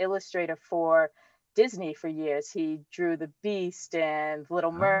 illustrator for Disney for years. He drew The Beast and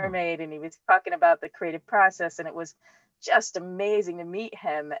Little Oh, Mermaid, and he was talking about the creative process, and it was just amazing to meet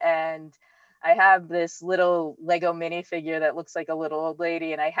him. And I have this little Lego minifigure that looks like a little old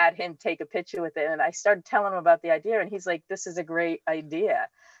lady, and I had him take a picture with it. And I started telling him about the idea, and he's like, "This is a great idea."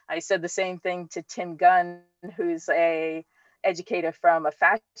 I said the same thing to Tim Gunn, who's a educator from a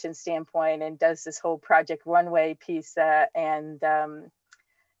fashion standpoint and does this whole Project Runway piece, and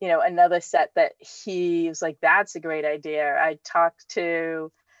another set that he was like, "That's a great idea." I talked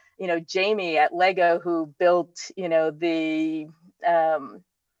to Jamie at Lego, who built, who's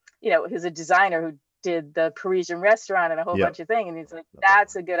a designer who did the Parisian restaurant and a whole yeah. bunch of things. And he's like, Love that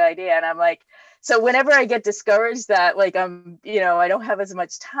that's one. a good idea. And I'm like, so whenever I get discouraged that like I don't have as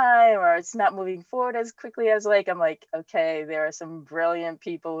much time, or it's not moving forward as quickly as I'm like, okay, there are some brilliant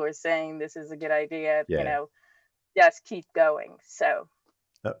people who are saying this is a good idea, Yeah. just keep going. So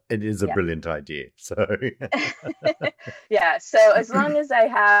It is a yeah. brilliant idea. So, Yeah, so as long as I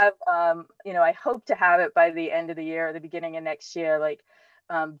have I hope to have it by the end of the year or the beginning of next year, like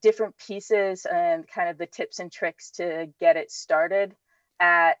different pieces and kind of the tips and tricks to get it started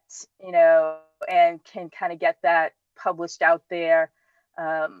at you know and can kind of get that published out there,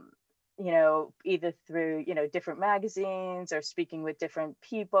 either through different magazines or speaking with different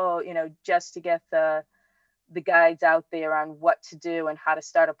people, just to get the guides out there on what to do and how to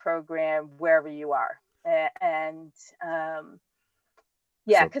start a program wherever you are. And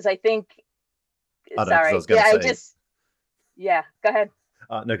yeah, so because I think, I don't know, because I sorry, was going yeah, to say, yeah, go ahead.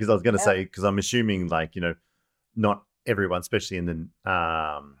 no, because I was going to No. say, because I'm assuming, like, not everyone, especially in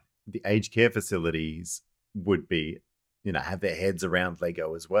the aged care facilities, would be, have their heads around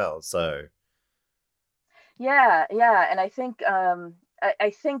Lego as well. So, Yeah, yeah, and I think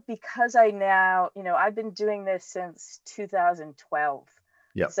I think because I've been doing this since 2012.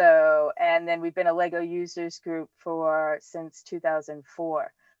 yep. So, and then we've been a Lego users group since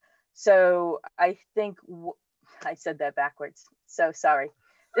 2004. So I think I said that backwards. So sorry.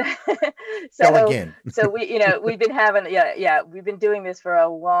 Go so again. so we've been having, we've been doing this for a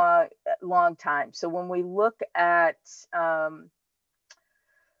long time. So when we look at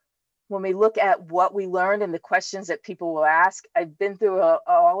what we learned and the questions that people will ask, I've been through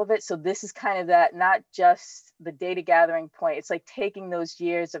all of it. So this is kind of that, not just the data gathering point. It's like taking those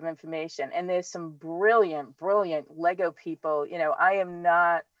years of information. And there's some brilliant Lego people. I am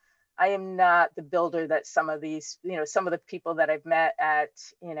not the builder that some of the people that I've met at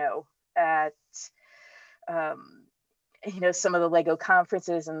um, some of the Lego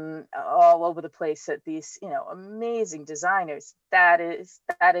conferences and all over the place, at these, amazing designers. That is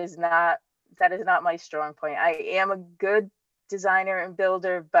not my strong point. I am a good designer and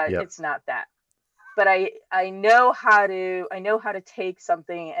builder, but Yep. it's not that. but I know how to take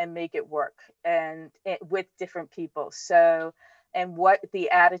something and make it work, and with different people. So, and what the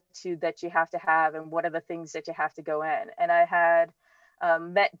attitude that you have to have, and what are the things that you have to go in. And I had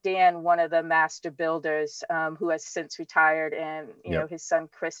met Dan, one of the master builders, who has since retired, and Yep. his son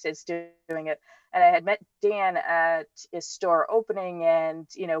Chris is doing it. And I had met Dan at a store opening, and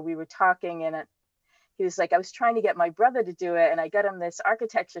we were talking, and he was like, I was trying to get my brother to do it, and I got him this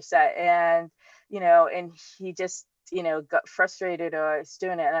architecture set, and he just, got frustrated or is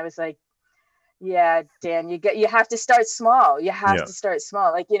doing it. And I was like, yeah, Dan, you have to start small. You have Yeah. to start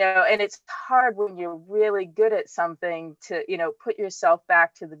small. Like, and it's hard when you're really good at something to, put yourself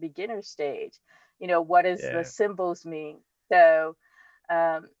back to the beginner stage. What does the Yeah. symbols mean? So,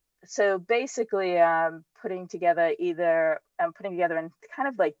 um, so basically, I'm putting together in kind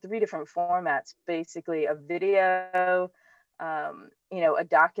of like three different formats, basically a video, a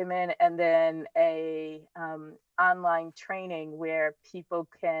document, and then a online training where people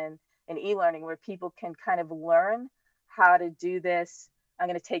can, an e-learning where people can kind of learn how to do this. I'm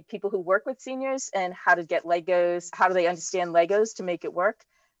going to take people who work with seniors and how to get Legos, how do they understand Legos to make it work?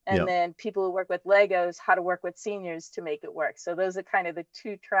 And Yep. then people who work with Legos, how to work with seniors to make it work. So those are kind of the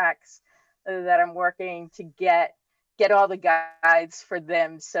two tracks that I'm working to get all the guides for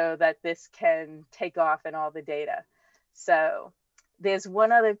them so that this can take off in all the data. So there's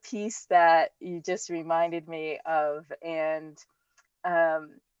one other piece that you just reminded me of, and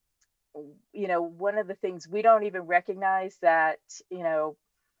um, one of the things we don't even recognize that,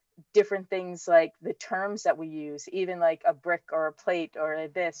 different things like the terms that we use, even like a brick or a plate or a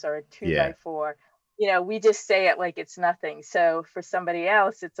this or a two Yeah. by four, we just say it like it's nothing. So for somebody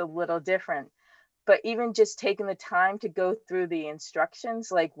else, it's a little different. But even just taking the time to go through the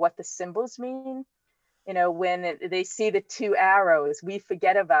instructions, like what the symbols mean, when they see the two arrows, we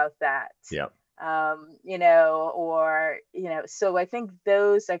forget about that. Yep. So I think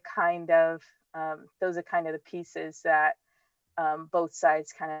those are kind of the pieces that both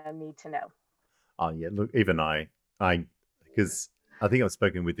sides kind of need to know. Oh yeah. Look, even because I think I've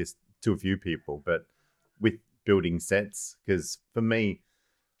spoken with this to a few people, but with building sets, because for me,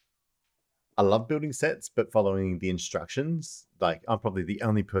 I love building sets, but following the instructions, like I'm probably the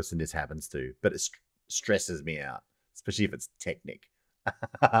only person this happens to, but it stresses me out, especially if it's Technic.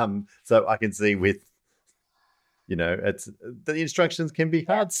 So I can see with, it's the instructions can be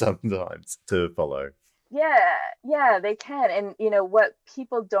hard sometimes to follow. Yeah, they can. And what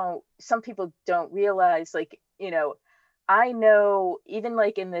some people don't realize, like, I know even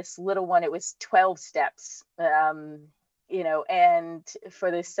like in this little one, it was 12 steps, and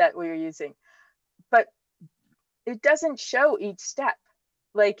for this set we were using, but it doesn't show each step.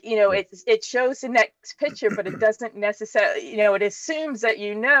 Like, Yeah. it shows the next picture, but it doesn't necessarily, it assumes that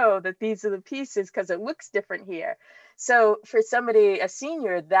that these are the pieces because it looks different here. So for somebody, a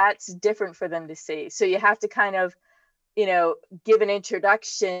senior, that's different for them to see. So you have to kind of, give an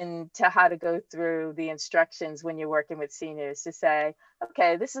introduction to how to go through the instructions when you're working with seniors, to say,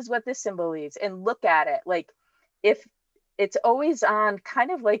 okay, this is what this symbol is, and look at it. Like, if it's always on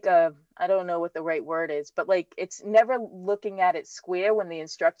kind of like I don't know what the right word is, but like it's never looking at it square when the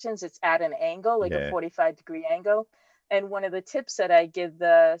instructions, it's at an angle, like a Yeah. 45-degree angle. And one of the tips that I give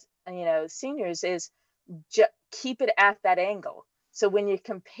the, seniors is keep it at that angle. So when you're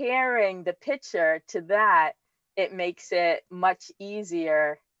comparing the picture to that, it makes it much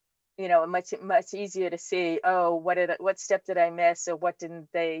easier, much easier to see, oh, what step did I miss, or what didn't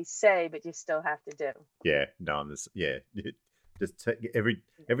they say, but you still have to do. Yeah. No, I'm just, yeah. Just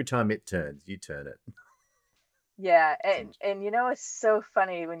every time it turns, you turn it. Yeah, and it's so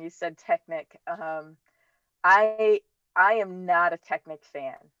funny when you said Technic. I I am not a Technic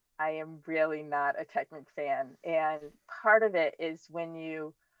fan. I am really not a Technic fan, and part of it is when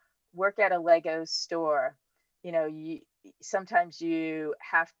you work at a Lego store, you sometimes you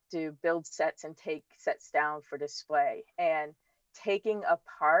have to build sets and take sets down for display, and taking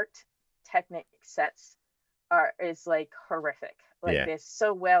apart Technic sets is like horrific. Like, Yeah. they're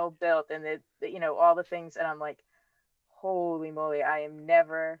so well built, and all the things, and I'm like, holy moly,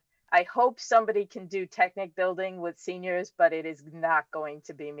 I hope somebody can do Technic building with seniors, but it is not going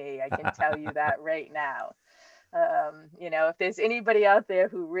to be me. I can tell you that right now. If there's anybody out there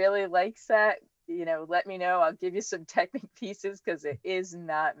who really likes that, let me know. I'll give you some Technic pieces, because it is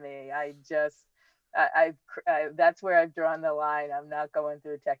not me. That's where I've drawn the line. I'm not going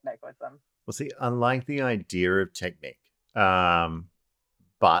through Technic with them. Well, see, I like the idea of Technic,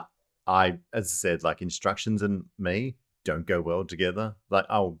 but as I said, like instructions and me don't go well together. Like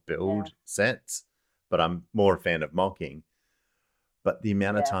I'll build sets, but I'm more a fan of mocking. But the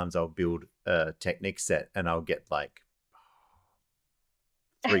amount of Yeah. times I'll build a Technic set and I'll get like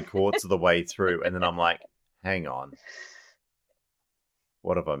 3/4 of the way through, and then I'm like, hang on,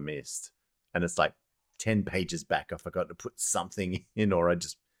 what have I missed? And it's like 10 pages back. I forgot to put something in, or I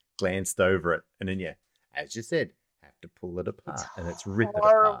just glanced over it. And then, yeah, as you said, have to pull it It's apart and it's rip it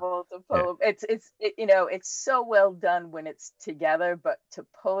apart. horrible to Yeah. pull. It's so well done when it's together, but to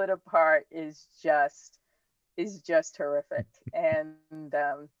pull it apart is just horrific. And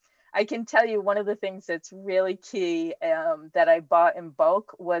I can tell you one of the things that's really key, that I bought in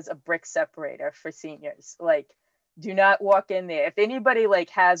bulk, was a brick separator for seniors. Like, do not walk in there. If anybody like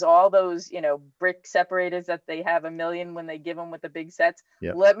has all those, brick separators that they have a million when they give them with the big sets,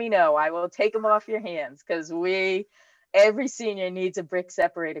 Yeah. let me know. I will take them off your hands, because every senior needs a brick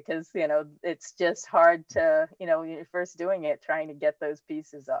separator, because it's just hard to, when you're first doing it, trying to get those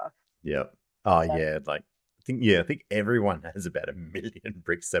pieces off. Yeah. Oh Yeah. yeah. Like I think everyone has about 1 million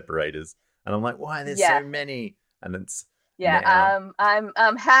brick separators. And I'm like, why there's Yeah. so many? And it's Yeah, now.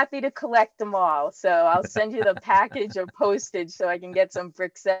 I'm happy to collect them all. So I'll send you the package of postage so I can get some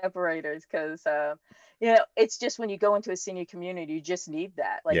brick separators, because it's just when you go into a senior community, you just need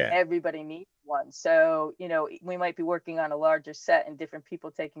that. Like, Yeah. everybody needs one. So we might be working on a larger set and different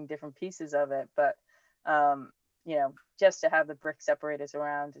people taking different pieces of it, but just to have the brick separators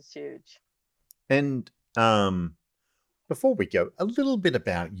around is huge. And before we go, a little bit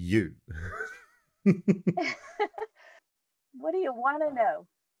about you. What do you want to know?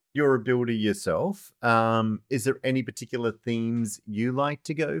 You're a builder yourself. Is there any particular themes you like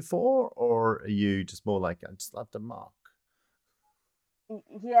to go for, or are you just more like, I just love to mark?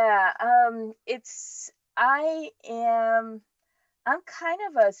 Yeah, I'm kind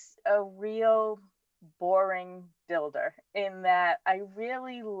of a real boring builder, in that I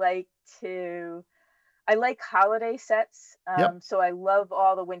like holiday sets. Yep. So I love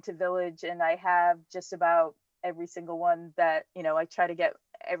all the Winter Village, and I have just about every single one that, I try to get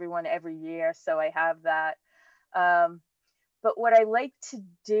everyone every year. So I have that. Um, but what I like to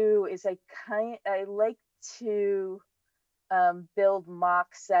do is I like to build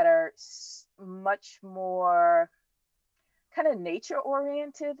mocks that are much more kind of nature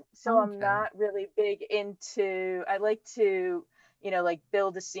oriented. So I'm Okay. not really big into, I like to, like,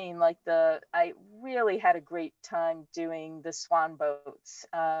 build a scene like I really had a great time doing the swan boats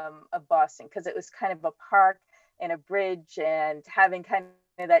of Boston, because it was kind of a park and a bridge, and having kind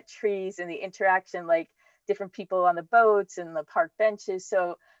of that trees and the interaction, like different people on the boats and the park benches.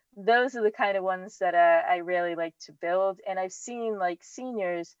 So those are the kind of ones that I really like to build. And I've seen, like,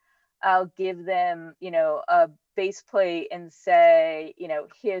 seniors, I'll give them, a base plate and say,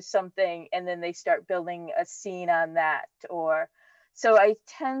 here's something, and then they start building a scene on that. Or so I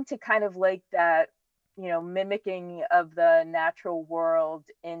tend to kind of like that, mimicking of the natural world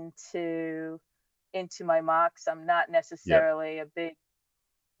into my mocks. I'm not Yep. necessarily a big,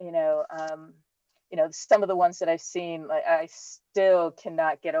 some of the ones that I've seen, like, I still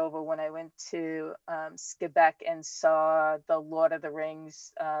cannot get over when I went to Quebec and saw the Lord of the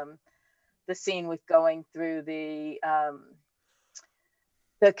Rings, the scene with going through the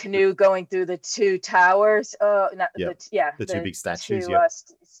canoe going through the two towers. Oh, not Yep. The two the big statues. two Yep.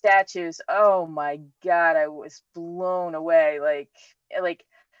 statues. Oh my God, I was blown away. Like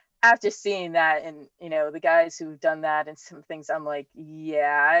after seeing that, and the guys who've done that and some things, I'm like,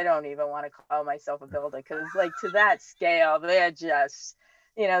 yeah, I don't even want to call myself a builder, because, like, to that scale, they're just,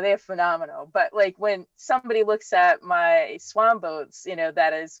 they're phenomenal. But, like, when somebody looks at my swan boats,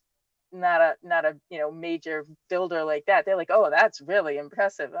 that is not a major builder like that, they're like, oh, that's really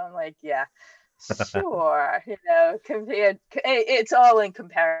impressive. I'm like, yeah, sure. Compared, it's all in Yeah.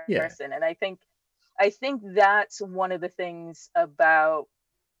 comparison. And I think that's one of the things about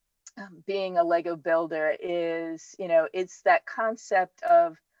being a Lego builder is, it's that concept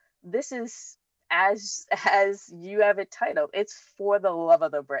of, this is, as you have it titled, it's for the love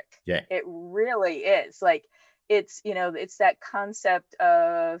of the brick. Yeah. It really is. Like, it's that concept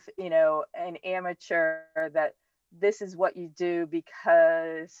of, an amateur, that this is what you do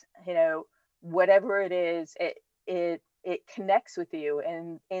because, whatever it is, it connects with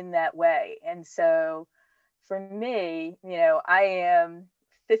you in that way. And so for me, I am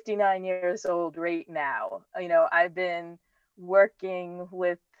 59 years old right now. I've been working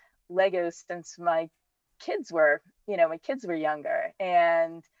with Legos since my kids were younger.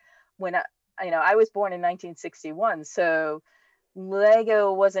 And when I was born in 1961, so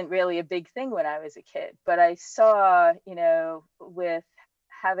Lego wasn't really a big thing when I was a kid. But I saw, with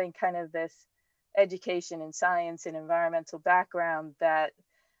having kind of this education in science and environmental background, that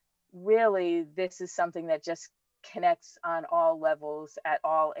really this is something that just connects on all levels, at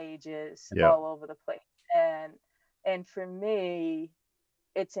all ages, Yeah. all over the place. And for me,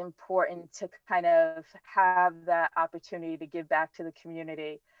 it's important to kind of have that opportunity to give back to the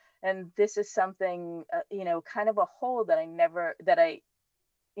community. And this is something, kind of a hole that I never, that I,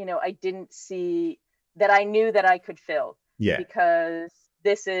 I didn't see, that I knew that I could fill, Yeah. because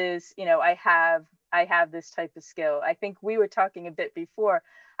this is, I have this type of skill. I think we were talking a bit before.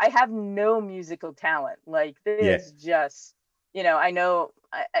 I have no musical talent. Like, Yeah. there's just, I know,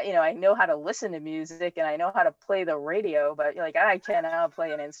 I know how to listen to music and I know how to play the radio, but like, I cannot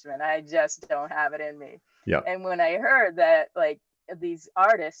play an instrument. I just don't have it in me. Yeah. And when I heard that, like, these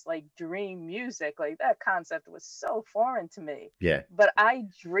artists like dream music, like, that concept was so foreign to me. Yeah. But I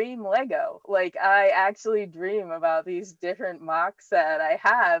dream Lego. Like, I actually dream about these different mocks that I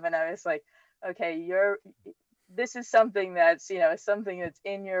have, and I was like, okay, this is something that's, something that's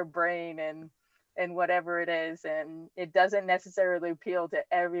in your brain, and whatever it is, and it doesn't necessarily appeal to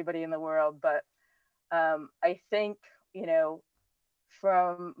everybody in the world. But I think,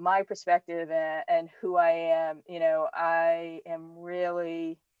 from my perspective, and who I am,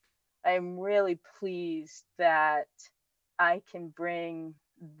 I'm really pleased that I can bring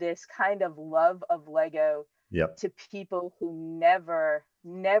this kind of love of Lego Yep. to people who never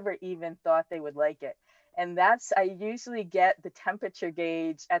even thought they would like it. And that's, I usually get the temperature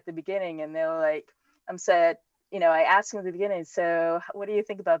gauge at the beginning, and they're like, I'm said, I ask them at the beginning, so what do you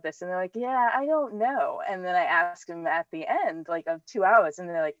think about this? And they're like, yeah, I don't know. And then I ask them at the end, like, of 2 hours, and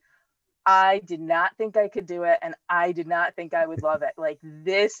they're like, I did not think I could do it, and I did not think I would love it. Like,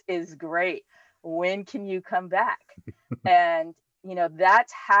 this is great. When can you come back? And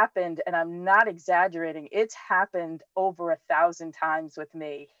that's happened, and I'm not exaggerating. It's happened over 1,000 times with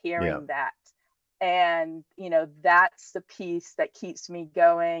me, hearing that. And that's the piece that keeps me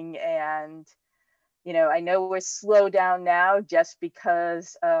going. And I know we're slowed down now just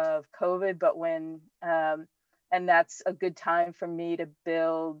because of COVID, but and that's a good time for me to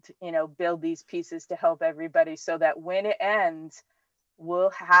build these pieces to help everybody, so that when it ends,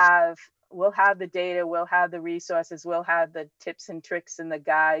 we'll have the data, we'll have the resources, we'll have the tips and tricks and the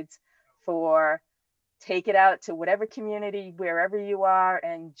guides for, take it out to whatever community, wherever you are,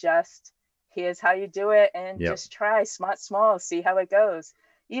 and just, here's how you do it, and just try, small, see how it goes.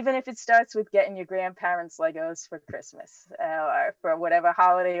 Even if it starts with getting your grandparents Legos for Christmas, or for whatever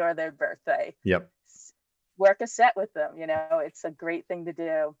holiday or their birthday. Yep. Work a set with them. It's a great thing to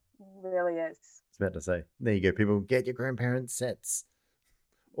do. It really is. I was about to say, there you go, people, get your grandparents sets.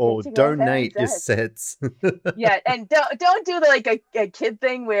 Or donate your sets. Yeah, and don't do like a kid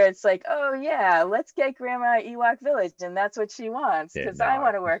thing where it's like, oh yeah, let's get grandma Ewok Village, and that's what she wants, because I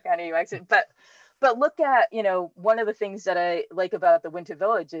want to work on Ewoks. But look at, one of the things that I like about the Winter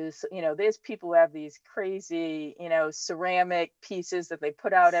Village is, there's people who have these crazy, ceramic pieces that they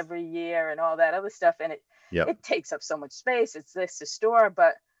put out every year and all that other stuff, and it takes up so much space. It's this to store,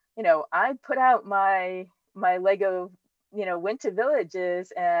 but I put out my Lego Winter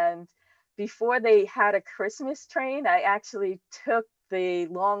Villages, and before they had a Christmas train, I actually took the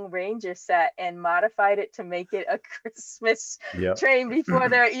Long Ranger set and modified it to make it a Christmas train before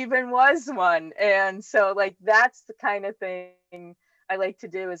there even was one. And so, like, that's the kind of thing I like to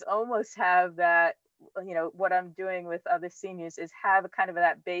do, is almost have that, what I'm doing with other seniors is have a kind of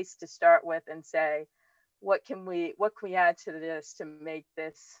that base to start with, and say, what can we add to this to make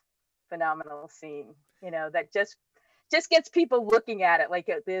this phenomenal scene, that just gets people looking at it. Like,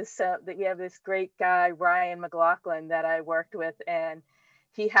 this that we have this great guy, Ryan McLaughlin, that I worked with, and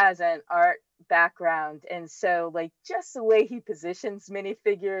he has an art background, and so, like, just the way he positions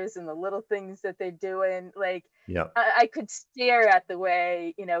minifigures and the little things that they're doing, like, I could stare at the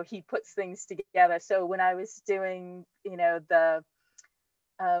way he puts things together. So when I was doing the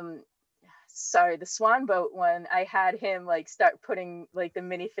the swan boat one, I had him like start putting like the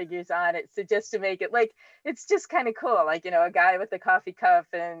minifigures on it, so just to make it like, it's just kind of cool, like, a guy with a coffee cup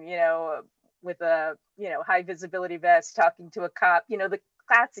and with a high visibility vest talking to a cop, the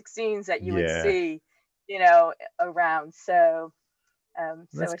classic scenes that you would see around. So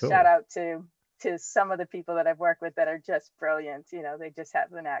so a cool shout out to some of the people that I've worked with that are just brilliant. They just have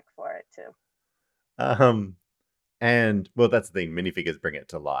the knack for it too. And well, that's the thing, minifigures bring it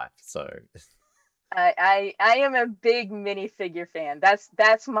to life. So I am a big minifigure fan.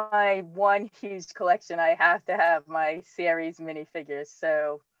 That's my one huge collection. I have to have my series minifigures.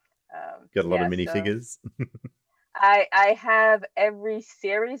 So got a lot of minifigures. So I have every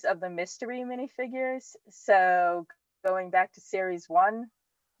series of the mystery minifigures. So going back to series 1,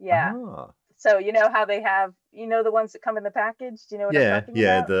 So you know how they have, the ones that come in the package. Do you know what I'm Yeah, talking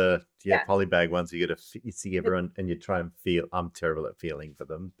yeah, about? the Yeah. polybag ones. You see everyone, and you try and feel. I'm terrible at feeling for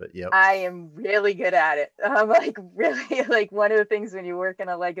them, but yep. I am really good at it. I'm like really like one of the things when you work in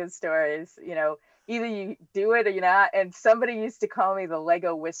a Lego store is, either you do it or you're not. And somebody used to call me the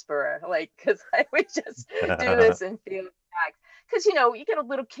Lego whisperer, like, because I would just do this and feel back. Because, you get a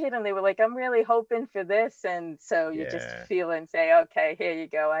little kid and they were like, I'm really hoping for this. And so you just Yeah, feel and say, okay, here you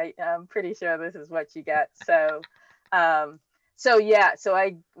go. I'm pretty sure this is what you got. Um, so yeah, so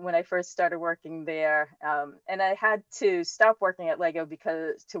when I first started working there, and I had to stop working at Lego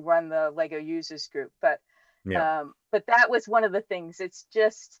because to run the Lego users group, yeah, but that was one of the things. It's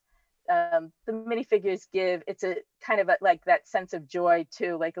just the minifigures give it's a kind of like that sense of joy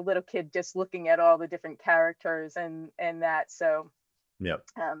too, like a little kid just looking at all the different characters and that. yep.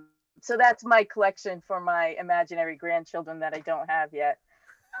 Um, so that's my collection for my imaginary grandchildren that I don't have yet.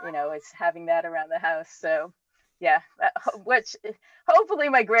 It's having that around the house. So yeah, which hopefully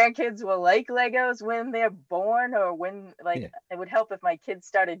my grandkids will like Legos when they're born, or when, like, Yeah. it would help if my kids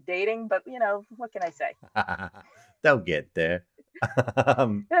started dating, but what can I say? They'll get there.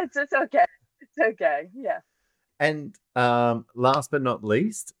 It's okay. It's okay. Yeah. And last but not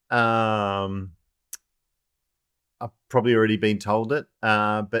least, I've probably already been told it,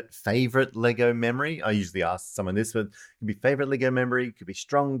 but favorite Lego memory. I usually ask someone this, but it could be favorite Lego memory, could be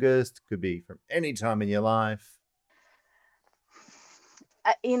strongest, could be from any time in your life.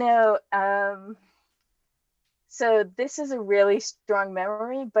 Uh, you know, um, so this is a really strong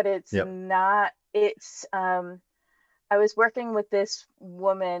memory, but it's Yep. not. I was working with this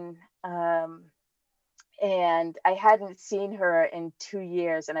woman, and I hadn't seen her in 2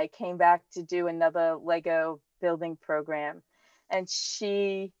 years, and I came back to do another Lego building program, and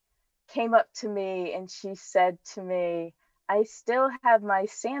she came up to me and she said to me, I still have my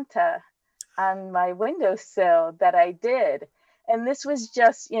Santa on my windowsill that I did. And this was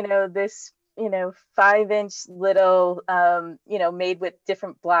just, this, 5-inch little, made with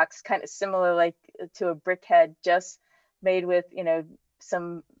different blocks, kind of similar like to a brick head, just made with,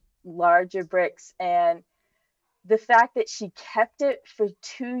 some larger bricks. And the fact that she kept it for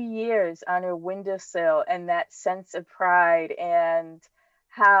 2 years on her windowsill, and that sense of pride, and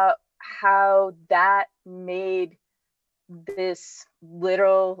how that made this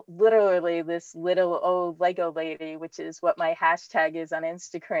literally this little old Lego lady, which is what my hashtag is on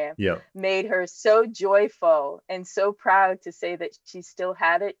Instagram, Yep. made her so joyful and so proud to say that she still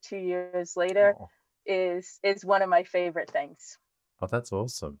had it 2 years later, Oh, is one of my favorite things. oh, that's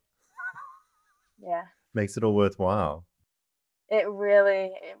awesome. Yeah, Makes it all worthwhile. it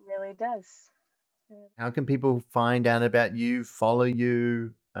really does. How can people find out about you, follow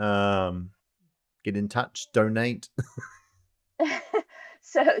you, get in touch, donate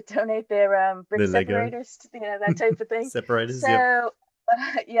So donate their brick the Lego separators, that type of thing. separators? Yep. So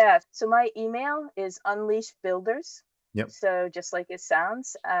yeah, so my email is unleashbuilders. Yep. So just like it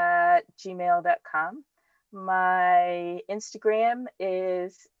sounds, at gmail.com. My Instagram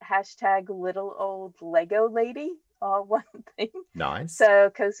is hashtag little old Lego lady, all one thing. Nice. So,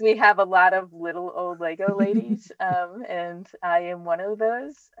 because we have a lot of little old Lego ladies, and I am one of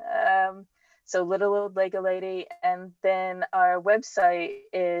those. So, little old Lego lady. And then our website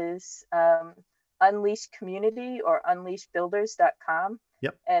is Unleash Community, or unleashbuilders.com.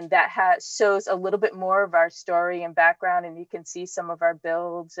 Yep. And that shows a little bit more of our story and background, and you can see some of our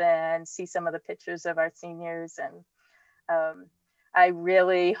builds and see some of the pictures of our seniors. And I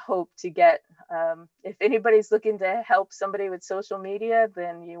really hope to get, if anybody's looking to help somebody with social media,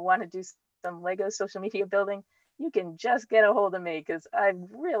 then you want to do some Lego social media building, you can just get a hold of me, because I've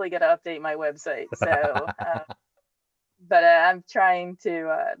really got to update my website. So, but I'm trying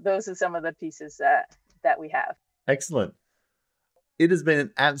to, those are some of the pieces that we have. Excellent. It has been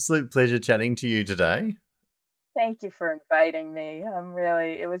an absolute pleasure chatting to you today. Thank you for inviting me.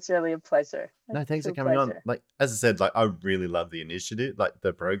 It was really a pleasure. No, thanks for True coming on. pleasure. Like, as I said, like, I really love the initiative, like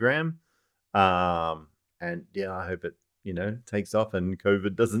the program. And yeah, I hope it, takes off and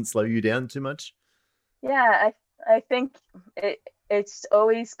COVID doesn't slow you down too much. Yeah, I think it's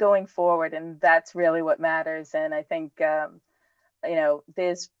always going forward, and that's really what matters. And I think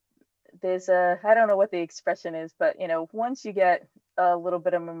there's a, I don't know what the expression is, but once you get a little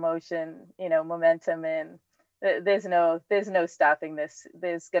bit of momentum, and there's no stopping this.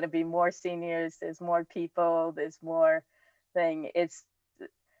 There's going to be more seniors, there's more people, there's more thing.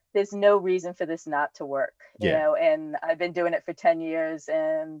 There's no reason for this not to work, Yeah. and I've been doing it for 10 years,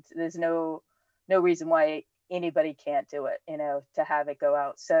 and there's no reason why anybody can't do it, to have it go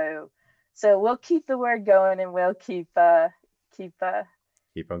out. So we'll keep the word going, and we'll keep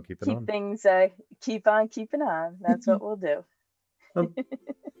keep on keeping keep on. things, keep on keeping on. That's what we'll do.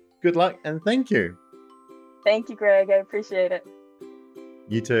 Good luck and thank you. Thank you, Greg. I appreciate it.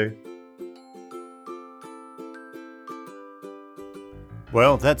 You too.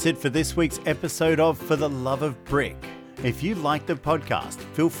 Well, that's it for this week's episode of For the Love of Brick. If you like the podcast,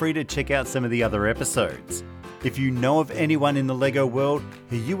 feel free to check out some of the other episodes. If you know of anyone in the LEGO world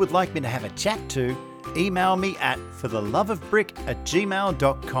who you would like me to have a chat to, email me at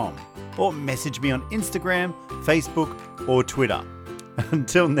fortheloveofbrick@gmail.com or message me on Instagram, Facebook or Twitter.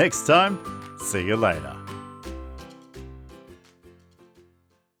 Until next time, see you later.